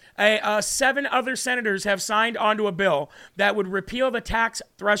 and 7 other senators have signed onto a bill that would repeal the tax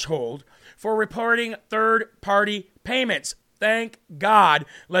threshold for reporting third-party payments. Thank God.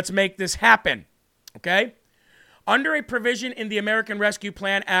 Let's make this happen. Okay? Under a provision in the American Rescue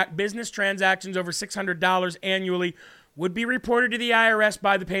Plan Act, business transactions over $600 annually would be reported to the IRS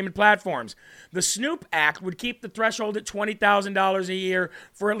by the payment platforms. The Snoop Act would keep the threshold at $20,000 a year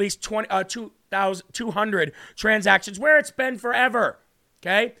for at least 200 transactions, where it's been forever.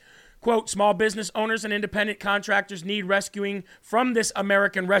 Okay? Quote, small business owners and independent contractors need rescuing from this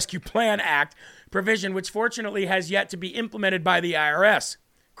American Rescue Plan Act provision, which fortunately has yet to be implemented by the IRS,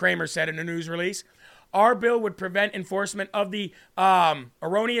 Kramer said in a news release. Our bill would prevent enforcement of the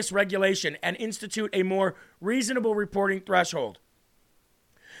erroneous regulation and institute a more reasonable reporting threshold.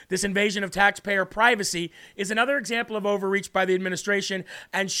 This invasion of taxpayer privacy is another example of overreach by the administration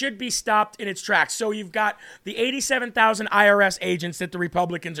and should be stopped in its tracks. So you've got the 87,000 IRS agents that the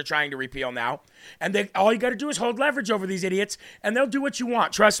Republicans are trying to repeal now. And all you got to do is hold leverage over these idiots, and they'll do what you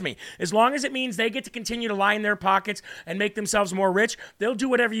want. Trust me. As long as it means they get to continue to line their pockets and make themselves more rich, they'll do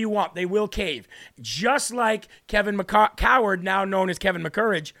whatever you want. They will cave. Just like Kevin Coward, now known as Kevin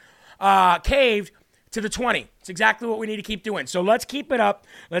McCourage, caved to the 20. It's exactly what we need to keep doing. So let's keep it up.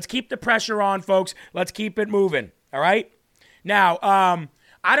 Let's keep the pressure on, folks. Let's keep it moving. All right? Now,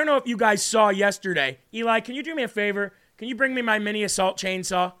 I don't know if you guys saw yesterday. Eli, can you do me a favor? Can you bring me my mini assault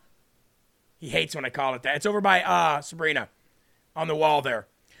chainsaw? He hates when I call it that. It's over by Sabrina on the wall there.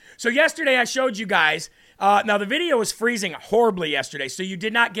 So yesterday I showed you guys. Now, the video was freezing horribly yesterday, so you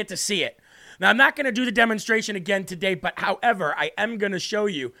did not get to see it. Now, I'm not going to do the demonstration again today, but however, I am going to show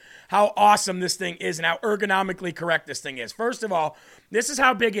you how awesome this thing is and how ergonomically correct this thing is. First of all, this is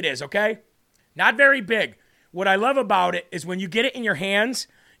how big it is, okay? Not very big. what I love about it is when you get it in your hands,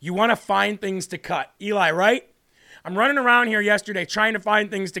 you want to find things to cut. Eli, right? I'm running around here yesterday trying to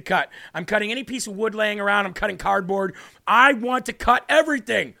find things to cut. I'm cutting any piece of wood laying around. I'm cutting cardboard. I want to cut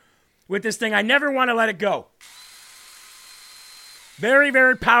everything with this thing. I never want to let it go. Very,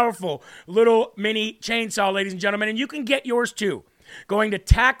 very powerful little mini chainsaw, ladies and gentlemen. And you can get yours too. Going to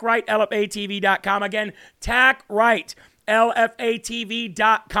TackRightLFATV.com. Again,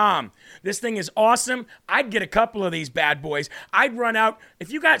 TackRightLFATV.com. This thing is awesome. I'd get a couple of these bad boys. I'd run out. If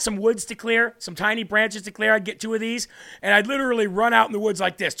you got some woods to clear, some tiny branches to clear, I'd get 2 of these. And I'd literally run out in the woods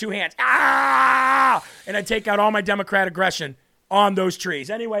like this, 2 hands. Ah! And I'd take out all my Democrat aggression on those trees.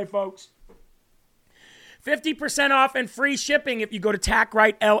 Anyway, folks, 50% off and free shipping if you go to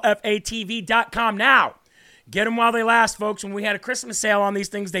TackRightLFATV.com now. Get them while they last, folks. When we had a Christmas sale on these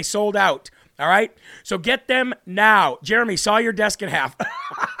things, they sold out. All right? So get them now. Jeremy, saw your desk in half.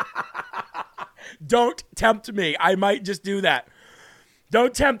 Don't tempt me. I might just do that.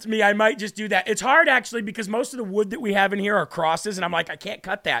 Don't tempt me. I might just do that. It's hard, actually, because most of the wood that we have in here are crosses, and I'm like, I can't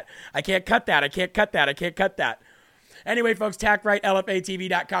cut that. I can't cut that. I can't cut that. I can't cut that. Anyway, folks,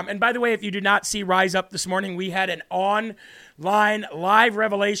 TackRightLFATV.com. And by the way, if you did not see Rise Up this morning, we had an online live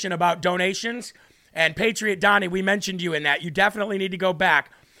revelation about donations. And Patriot Donnie, we mentioned you in that. You definitely need to go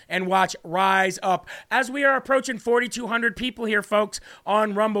back and watch Rise Up. As we are approaching 4,200 people here, folks,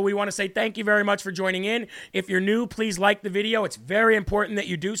 on Rumble, we want to say thank you very much for joining in. If you're new, please like the video. It's very important that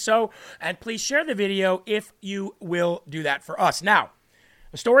you do so. And please share the video if you will do that for us. Now,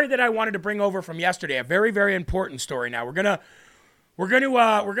 a story that I wanted to bring over from yesterday, a very, very important story. Now, we're gonna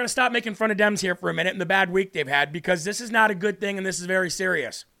stop making fun of Dems here for a minute and the bad week they've had, because this is not a good thing and this is very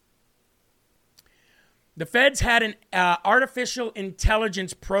serious. The feds had an artificial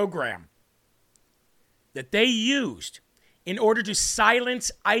intelligence program that they used in order to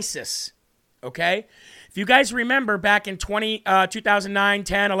silence ISIS, okay? If you guys remember back in 2009,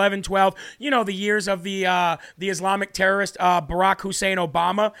 10, 11, 12, you know, the years of the Islamic terrorist Barack Hussein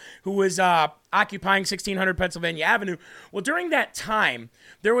Obama, who was occupying 1600 Pennsylvania Avenue. Well, during that time,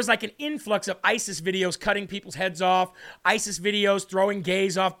 there was like an influx of ISIS videos cutting people's heads off, ISIS videos throwing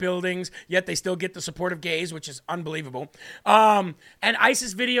gays off buildings, yet they still get the support of gays, which is unbelievable. And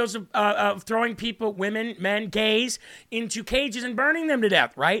ISIS videos of throwing people, women, men, gays, into cages and burning them to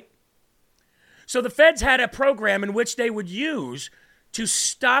death, right? So the feds had a program in which they would use to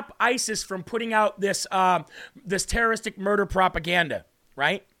stop ISIS from putting out this terroristic murder propaganda,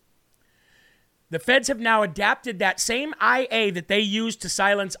 right? The feds have now adapted that same IA that they used to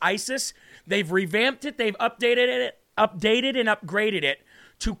silence ISIS. They've revamped it. They've updated and upgraded it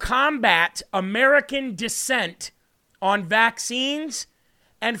to combat American dissent on vaccines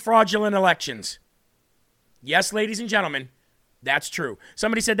and fraudulent elections. Yes, ladies and gentlemen, that's true.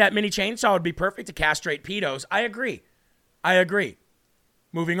 Somebody said that mini chainsaw would be perfect to castrate pedos. I agree.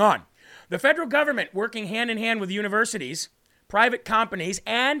 Moving on. The federal government, working hand in hand with universities, private companies,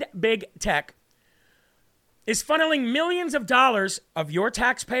 and big tech, is funneling millions of dollars of your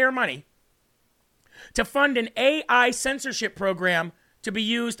taxpayer money to fund an AI censorship program to be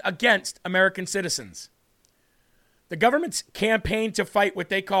used against American citizens. The government's campaign to fight what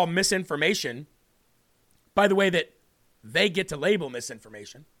they call misinformation, by the way that they get to label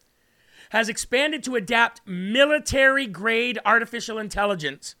misinformation, has expanded to adapt military-grade artificial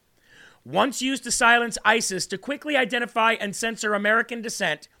intelligence, once used to silence ISIS, to quickly identify and censor American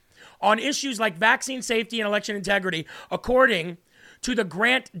dissent on issues like vaccine safety and election integrity, according to the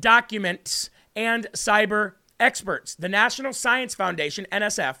grant documents and cyber experts. The National Science Foundation,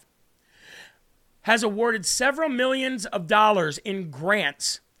 NSF, has awarded several millions of dollars in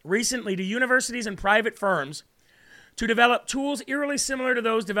grants recently to universities and private firms to develop tools eerily similar to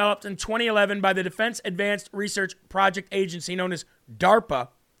those developed in 2011 by the Defense Advanced Research Project Agency, known as DARPA,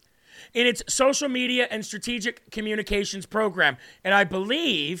 in its social media and strategic communications program. And I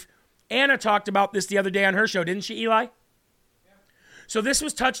believe Anna talked about this the other day on her show, didn't she, Eli? Yeah. So this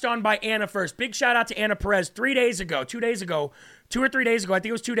was touched on by Anna first. Big shout out to Anna Perez 2 or 3 days ago, I think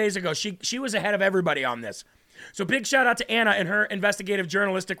it was 2 days ago. She was ahead of everybody on this. So big shout out to Anna and her investigative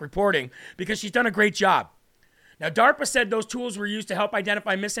journalistic reporting, because she's done a great job. Now, DARPA said those tools were used to help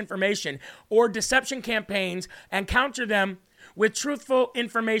identify misinformation or deception campaigns and counter them with truthful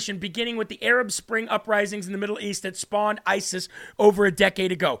information, beginning with the Arab Spring uprisings in the Middle East that spawned ISIS over a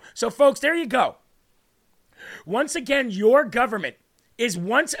decade ago. So, folks, there you go. Once again, your government is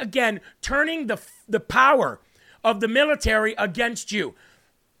once again turning the power of the military against you.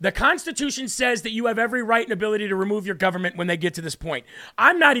 The Constitution says that you have every right and ability to remove your government when they get to this point.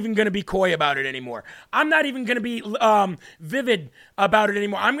 I'm not even going to be coy about it anymore. I'm not even going to be vivid about it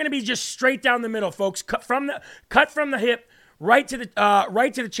anymore. I'm going to be just straight down the middle, folks. Cut from the hip, right to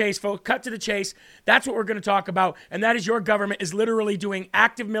the chase, folks. Cut to the chase. That's what we're going to talk about, and that is your government is literally doing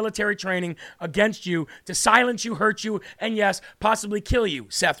active military training against you to silence you, hurt you, and yes, possibly kill you,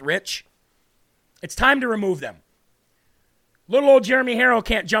 Seth Rich. It's time to remove them. Little old Jeremy Harrell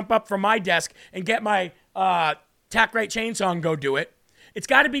can't jump up from my desk and get my tack right chainsaw and go do it. It's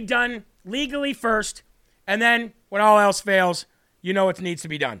got to be done legally first, and then when all else fails, you know it needs to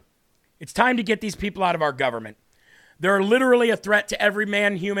be done. It's time to get these people out of our government. They're literally a threat to every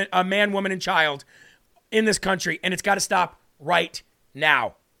man, woman, and child in this country, and it's got to stop right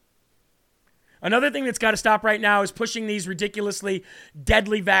now. Another thing that's got to stop right now is pushing these ridiculously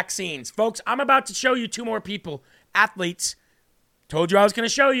deadly vaccines. Folks, I'm about to show you 2 more people, athletes, told you I was going to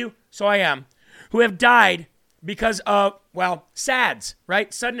show you, so I am, who have died because of, SADS,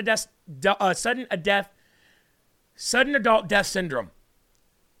 right? Sudden adult death syndrome.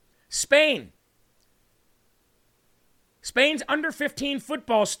 Spain's under 15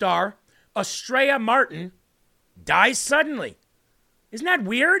 football star, Estrella Martin, dies suddenly. Isn't that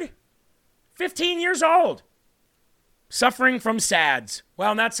weird? 15 years old. Suffering from SADS.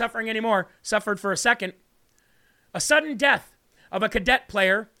 Well, not suffering anymore. Suffered for a second. A sudden death of a cadet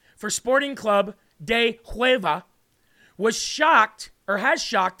player for Sporting Club de Huelva has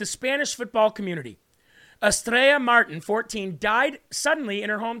shocked the Spanish football community. Estrella Martin, 14, died suddenly in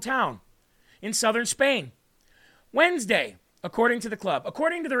her hometown in southern Spain. Wednesday, according to the club.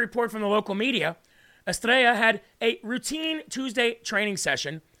 According to the report from the local media, Estrella had a routine Tuesday training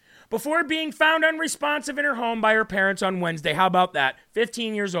session before being found unresponsive in her home by her parents on Wednesday. How about that?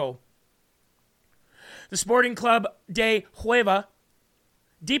 15 years old. The Sporting Club de Huelva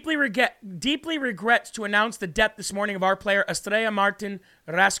deeply regrets to announce the death this morning of our player Estrella Martin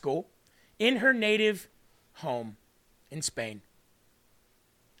Rasco in her native home in Spain.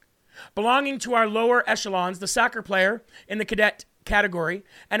 Belonging to our lower echelons, the soccer player in the cadet category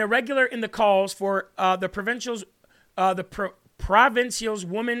and a regular in the calls for the Provincial's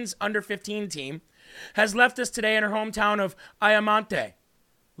women's under 15 team, has left us today in her hometown of Ayamonte,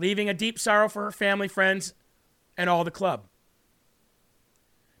 leaving a deep sorrow for her family, friends, and all the club.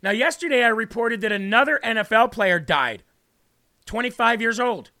 Now, yesterday I reported that another NFL player died, 25 years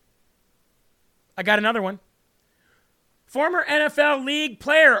old. I got another one. Former NFL league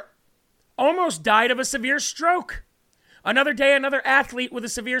player almost died of a severe stroke. Another day, another athlete with a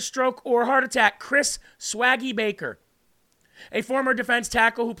severe stroke or heart attack, Chris Swaggy Baker. A former defense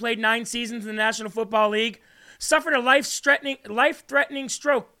tackle who played 9 seasons in the National Football League suffered a life-threatening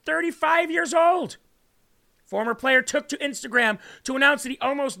stroke, 35 years old. Former player took to Instagram to announce that he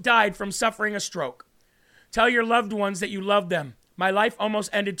almost died from suffering a stroke. Tell your loved ones that you love them. My life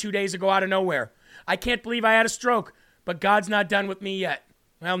almost ended 2 days ago out of nowhere. I can't believe I had a stroke, but God's not done with me yet.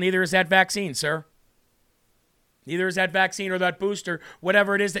 Well, neither is that vaccine, sir. Neither is that vaccine or that booster,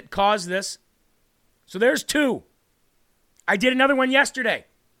 whatever it is that caused this. So there's 2. I did another one yesterday.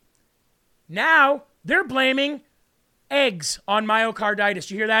 Now they're blaming eggs on myocarditis.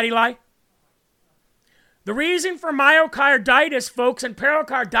 You hear that, Eli? The reason for myocarditis, folks, and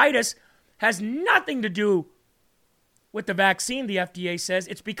pericarditis has nothing to do with the vaccine, the FDA says.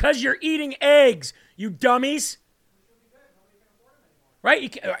 It's because you're eating eggs, you dummies.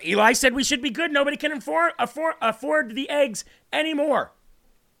 Right? Eli said we should be good. Nobody can afford the eggs anymore.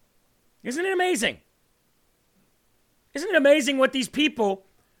 Isn't it amazing? Isn't it amazing what these people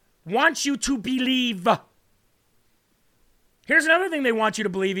want you to believe? Here's another thing they want you to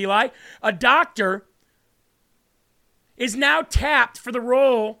believe, Eli. A doctor is now tapped for the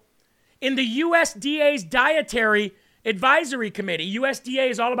role in the USDA's Dietary Advisory Committee. USDA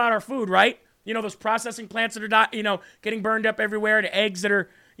is all about our food, right? You know, those processing plants that are, getting burned up everywhere, the eggs that are,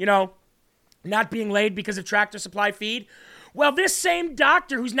 not being laid because of Tractor Supply feed. Well, this same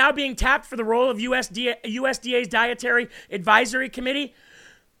doctor who's now being tapped for the role of USDA's Dietary Advisory Committee,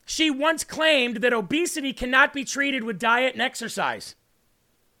 she once claimed that obesity cannot be treated with diet and exercise.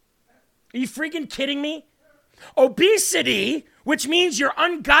 Are you freaking kidding me? Obesity, which means you're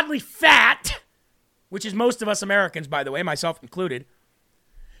ungodly fat, which is most of us Americans, by the way, myself included,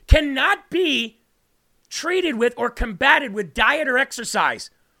 cannot be treated with or combated with diet or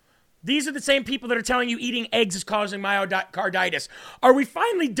exercise. These are the same people that are telling you eating eggs is causing myocarditis. Are we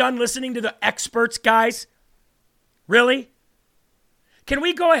finally done listening to the experts, guys? Really? Can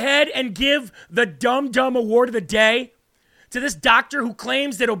we go ahead and give the dumb award of the day to this doctor who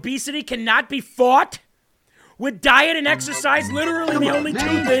claims that obesity cannot be fought with diet and exercise literally the only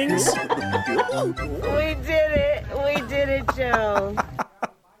two things. We did it. We did it, Joe.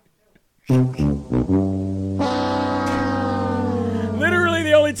 Literally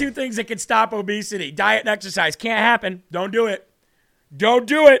the only two things that can stop obesity. Diet and exercise. Can't happen. Don't do it. Don't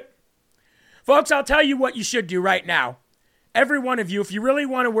do it. Folks, I'll tell you what you should do right now. Every one of you, if you really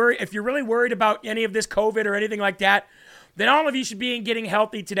want to worry, if you're really worried about any of this COVID or anything like that, then all of you should be getting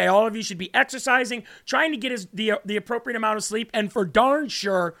healthy today. All of you should be exercising, trying to get the appropriate amount of sleep, and for darn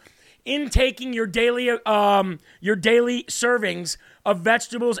sure, intaking your daily servings of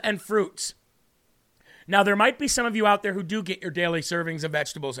vegetables and fruits. Now, there might be some of you out there who do get your daily servings of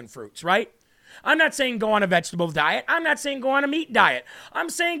vegetables and fruits, right? I'm not saying go on a vegetable diet. I'm not saying go on a meat diet. I'm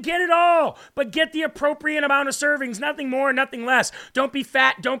saying get it all, but get the appropriate amount of servings, nothing more, nothing less. Don't be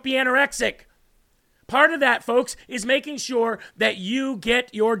fat, don't be anorexic. Part of that, folks, is making sure that you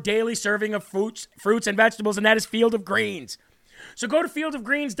get your daily serving of fruits and vegetables, and that is Field of Greens. So go to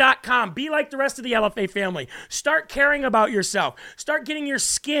fieldofgreens.com. Be like the rest of the LFA family. Start caring about yourself. Start getting your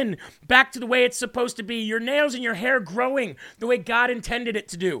skin back to the way it's supposed to be, your nails and your hair growing the way God intended it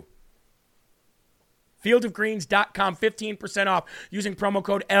to do. Fieldofgreens.com, 15% off using promo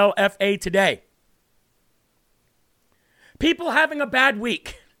code LFA today. People having a bad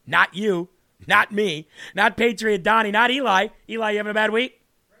week. Not you, not me, not Patriot Donnie, not Eli. Eli, you having a bad week?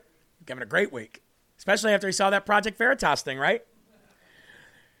 Having a great week, especially after he saw that Project Veritas thing, right?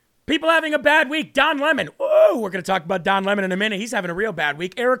 People having a bad week. Don Lemon. Whoa, we're going to talk about Don Lemon in a minute. He's having a real bad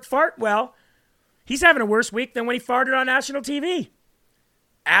week. Eric Fartwell, he's having a worse week than when he farted on national TV.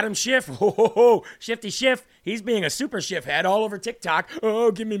 Adam Schiff, Shifty Schiff, he's being a super Schiff head all over TikTok. Oh,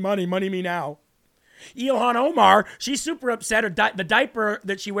 give me money, money me now. Ilhan Omar, she's super upset. The diaper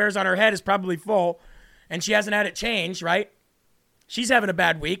that she wears on her head is probably full, and she hasn't had it changed, right? She's having a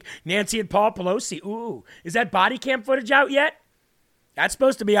bad week. Nancy and Paul Pelosi, ooh, is that body cam footage out yet? That's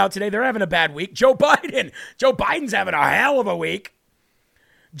supposed to be out today. They're having a bad week. Joe Biden's having a hell of a week.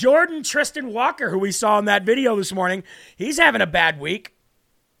 Jordan Tristan Walker, who we saw in that video this morning, he's having a bad week.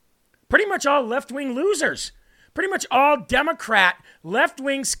 Pretty much all left-wing losers. Pretty much all Democrat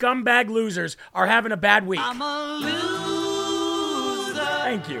left-wing scumbag losers are having a bad week. I'm a loser.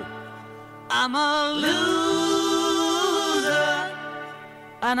 Thank you. I'm a loser.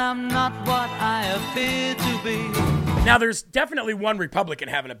 And I'm not what I appear to be. Now, there's definitely one Republican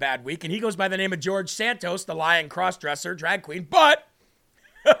having a bad week, and he goes by the name of George Santos, the lying cross-dresser, drag queen. But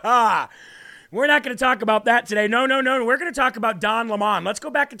we're not going to talk about that today. No. We're going to talk about Don Lemon. Let's go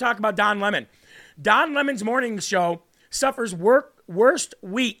back and talk about Don Lemon. Don Lemon's morning show suffers worst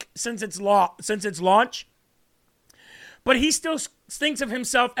week since its launch. But he still thinks of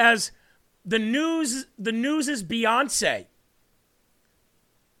himself as the news's Beyonce.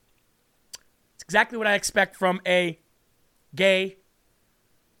 It's exactly what I expect from a gay,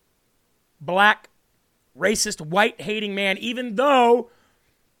 black, racist, white-hating man, even though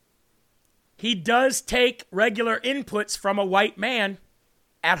he does take regular inputs from a white man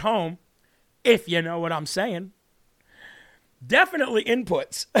at home, if you know what I'm saying. Definitely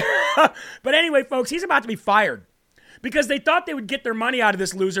inputs. But anyway, folks, he's about to be fired because they thought they would get their money out of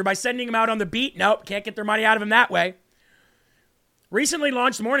this loser by sending him out on the beat. Nope, can't get their money out of him that way. Recently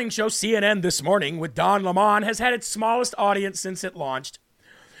launched morning show CNN This Morning with Don Lemon has had its smallest audience since it launched,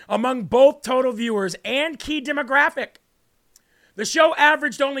 among both total viewers and key demographic. The show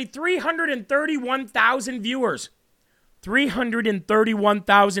averaged only 331,000 viewers.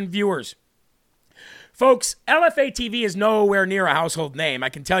 331,000 viewers. Folks, LFA TV is nowhere near a household name, I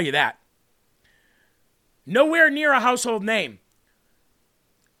can tell you that. Nowhere near a household name.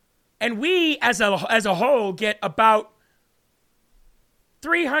 And we, as a whole, get about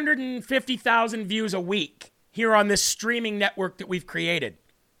 350,000 views a week here on this streaming network that we've created.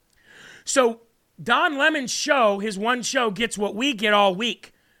 So Don Lemon's show, his one show, gets what we get all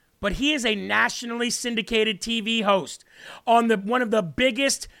week. But he is a nationally syndicated TV host on one of the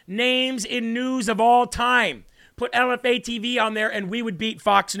biggest names in news of all time. Put LFA TV on there and we would beat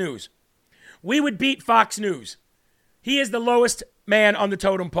Fox News. We would beat Fox News. He is the lowest man on the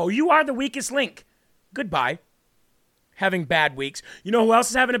totem pole. You are the weakest link. Goodbye. Having bad weeks. You know who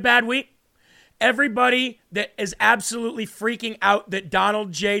else is having a bad week? Everybody that is absolutely freaking out that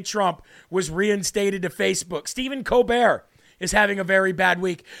Donald J. Trump was reinstated to Facebook. Stephen Colbert is having a very bad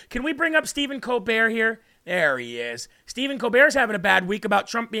week. Can we bring up Stephen Colbert here? There he is. Stephen Colbert's having a bad week about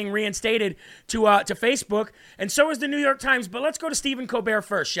Trump being reinstated to Facebook, and so is the New York Times. But let's go to Stephen Colbert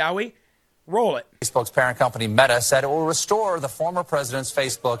first, shall we? Roll it. Facebook's parent company Meta said it will restore the former president's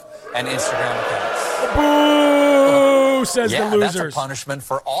Facebook and Instagram accounts. Boo, says the losers. That's a punishment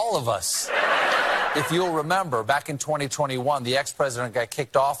for all of us. If you'll remember, back in 2021, the ex-president got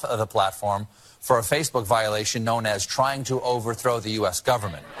kicked off of the platform for a Facebook violation known as trying to overthrow the U.S.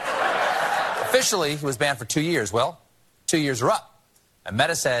 government. Officially, he was banned for 2 years. Well, 2 years are up. And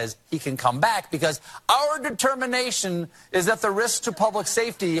Meta says he can come back because our determination is that the risk to public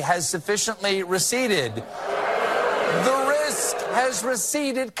safety has sufficiently receded. The risk has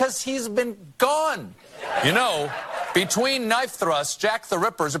receded because he's been gone. You know, between knife thrusts, Jack the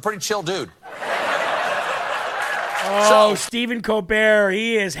Ripper is a pretty chill dude. Oh, Stephen Colbert,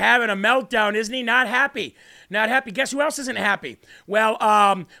 he is having a meltdown, isn't he? Not happy. Not happy. Guess who else isn't happy? Well,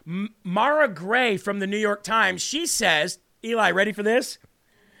 Mara Gray from the New York Times, she says, Eli, ready for this?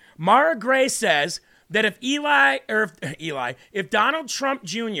 Mara Gray says that if Donald Trump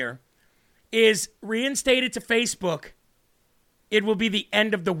Jr. is reinstated to Facebook, it will be the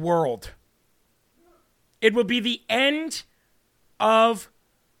end of the world. It will be the end of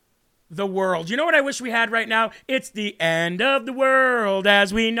the world. You know what I wish we had right now? It's the end of the world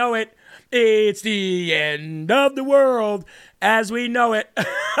as we know it. It's the end of the world as we know it.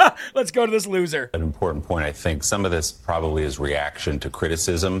 Let's go to this loser. An important point, I think. Some of this probably is reaction to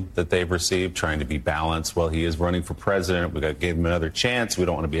criticism that they've received, trying to be balanced. Well, he is running for president. We got to give him another chance. We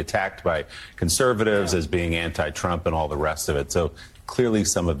don't want to be attacked by conservatives as being anti-Trump and all the rest of it. So clearly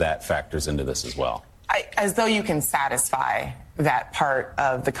some of that factors into this as well. As though you can satisfy that part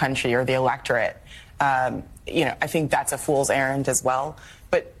of the country or the electorate. I think that's a fool's errand as well.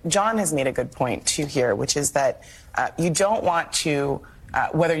 But John has made a good point, too, here, which is that you don't want to,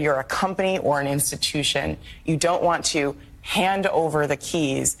 whether you're a company or an institution, you don't want to hand over the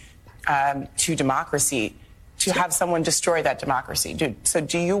keys to democracy to have someone destroy that democracy. So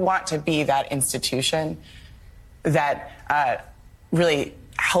do you want to be that institution that really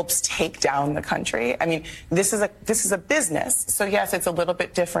helps take down the country? I mean, this is a business. So yes, it's a little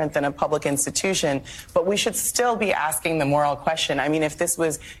bit different than a public institution, but we should still be asking the moral question. I mean, if this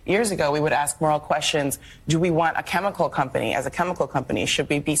was years ago, we would ask moral questions. Do we want a chemical company as a chemical company? Should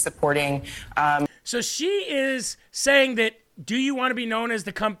we be supporting? So she is saying that, do you want to be known as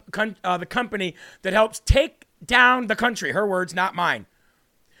the company that helps take down the country? Her words, not mine.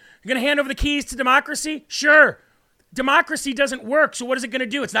 You're going to hand over the keys to democracy? Sure. Democracy doesn't work, so what is it going to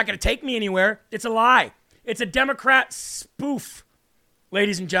do? It's not going to take me anywhere. It's a lie. It's a Democrat spoof,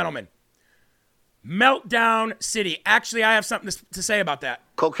 ladies and gentlemen. Meltdown City. Actually, I have something to say about that.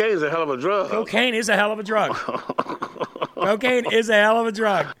 Cocaine is a hell of a drug. Cocaine is a hell of a drug. Cocaine is a hell of a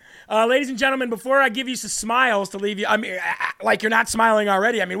drug. Ladies and gentlemen, before I give you some smiles to leave you, I mean, like you're not smiling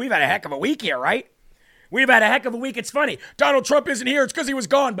already. I mean, we've had a heck of a week here, right? We've had a heck of a week. It's funny. Donald Trump isn't here. It's because he was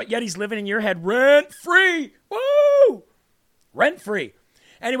gone, but yet he's living in your head rent-free. Woo! Rent-free.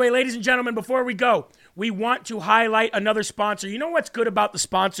 Anyway, ladies and gentlemen, before we go, we want to highlight another sponsor. You know what's good about the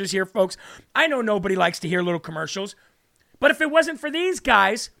sponsors here, folks? I know nobody likes to hear little commercials, but if it wasn't for these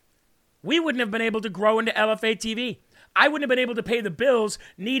guys, we wouldn't have been able to grow into LFA TV. I wouldn't have been able to pay the bills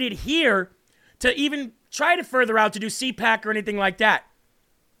needed here to even try to further out to do CPAC or anything like that.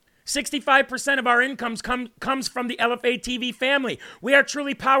 65% of our incomes comes from the LFA TV family. We are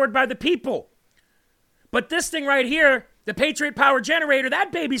truly powered by the people. But this thing right here, the Patriot Power Generator,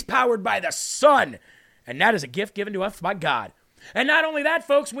 that baby's powered by the sun. And that is a gift given to us by God. And not only that,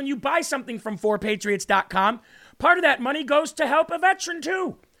 folks, when you buy something from 4patriots.com, part of that money goes to help a veteran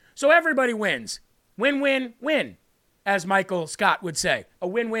too. So everybody wins. Win, win, win, as Michael Scott would say. A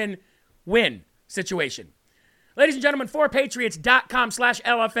win-win-win situation. Ladies and gentlemen,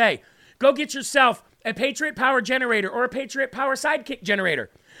 4patriots.com/LFA. Go get yourself a Patriot Power Generator or a Patriot Power Sidekick Generator.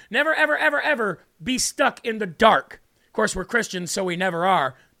 Never, ever, ever, ever be stuck in the dark. Of course, we're Christians, so we never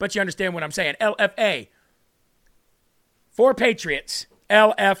are, but you understand what I'm saying. LFA. 4 Patriots.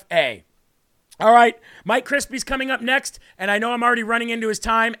 LFA. All right, Mike Crispy's coming up next, and I know I'm already running into his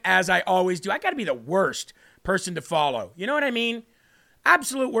time, as I always do. I got to be the worst person to follow. You know what I mean?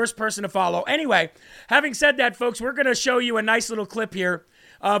 Absolute worst person to follow. Anyway, having said that, folks, we're going to show you a nice little clip here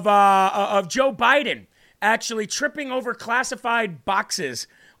of Joe Biden actually tripping over classified boxes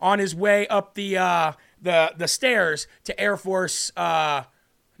on his way up the stairs to Air Force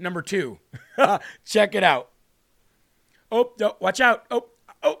number 2. Check it out. Oh, no, watch out. Oh,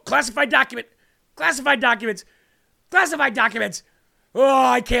 classified document. Classified documents. Classified documents. Oh,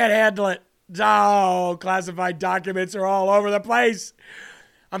 I can't handle it. Oh, classified documents are all over the place.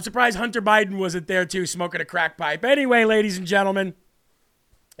 I'm surprised Hunter Biden wasn't there too, smoking a crack pipe. Anyway, ladies and gentlemen,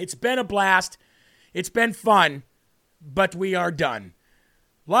 it's been a blast. It's been fun, but we are done.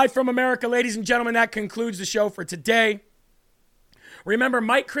 Live from America, ladies and gentlemen, that concludes the show for today. Remember,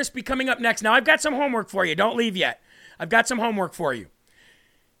 Mike Crispy coming up next. Now, I've got some homework for you. Don't leave yet. I've got some homework for you.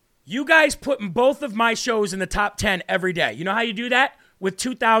 You guys putting both of my shows in the top 10 every day. You know how you do that? With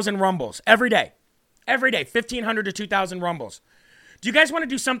 2,000 rumbles every day. Every day, 1,500 to 2,000 rumbles. Do you guys want to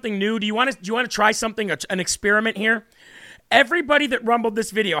do something new? Do you want to try something, an experiment here? Everybody that rumbled this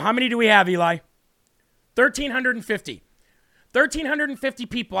video, how many do we have, Eli? 1,350. 1,350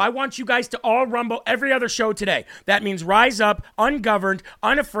 people. I want you guys to all rumble every other show today. That means Rise Up, Ungoverned,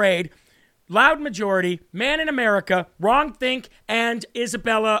 Unafraid, Loud Majority, Man in America, Wrong Think, and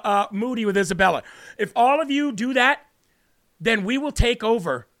Isabella, Moody with Isabella. If all of you do that, then we will take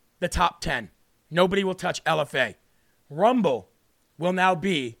over the top 10. Nobody will touch LFA. Rumble will now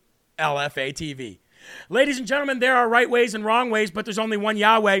be LFA TV. Ladies and gentlemen, there are right ways and wrong ways, but there's only one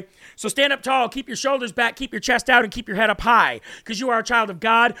Yahweh. So stand up tall, keep your shoulders back, keep your chest out, and keep your head up high, because you are a child of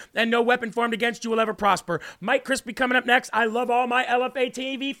God, and no weapon formed against you will ever prosper. Mike Crispy coming up next. I love all my LFA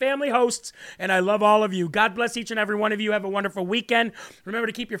TV family hosts, and I love all of you. God bless each and every one of you. Have a wonderful weekend. Remember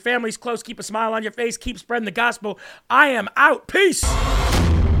to keep your families close, keep a smile on your face, keep spreading the gospel. I am out. Peace.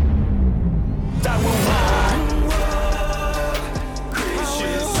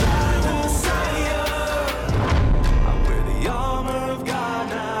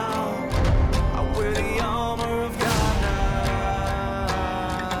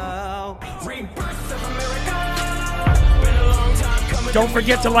 Don't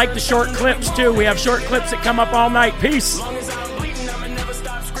forget to like the short clips, too. We have short clips that come up all night. Peace.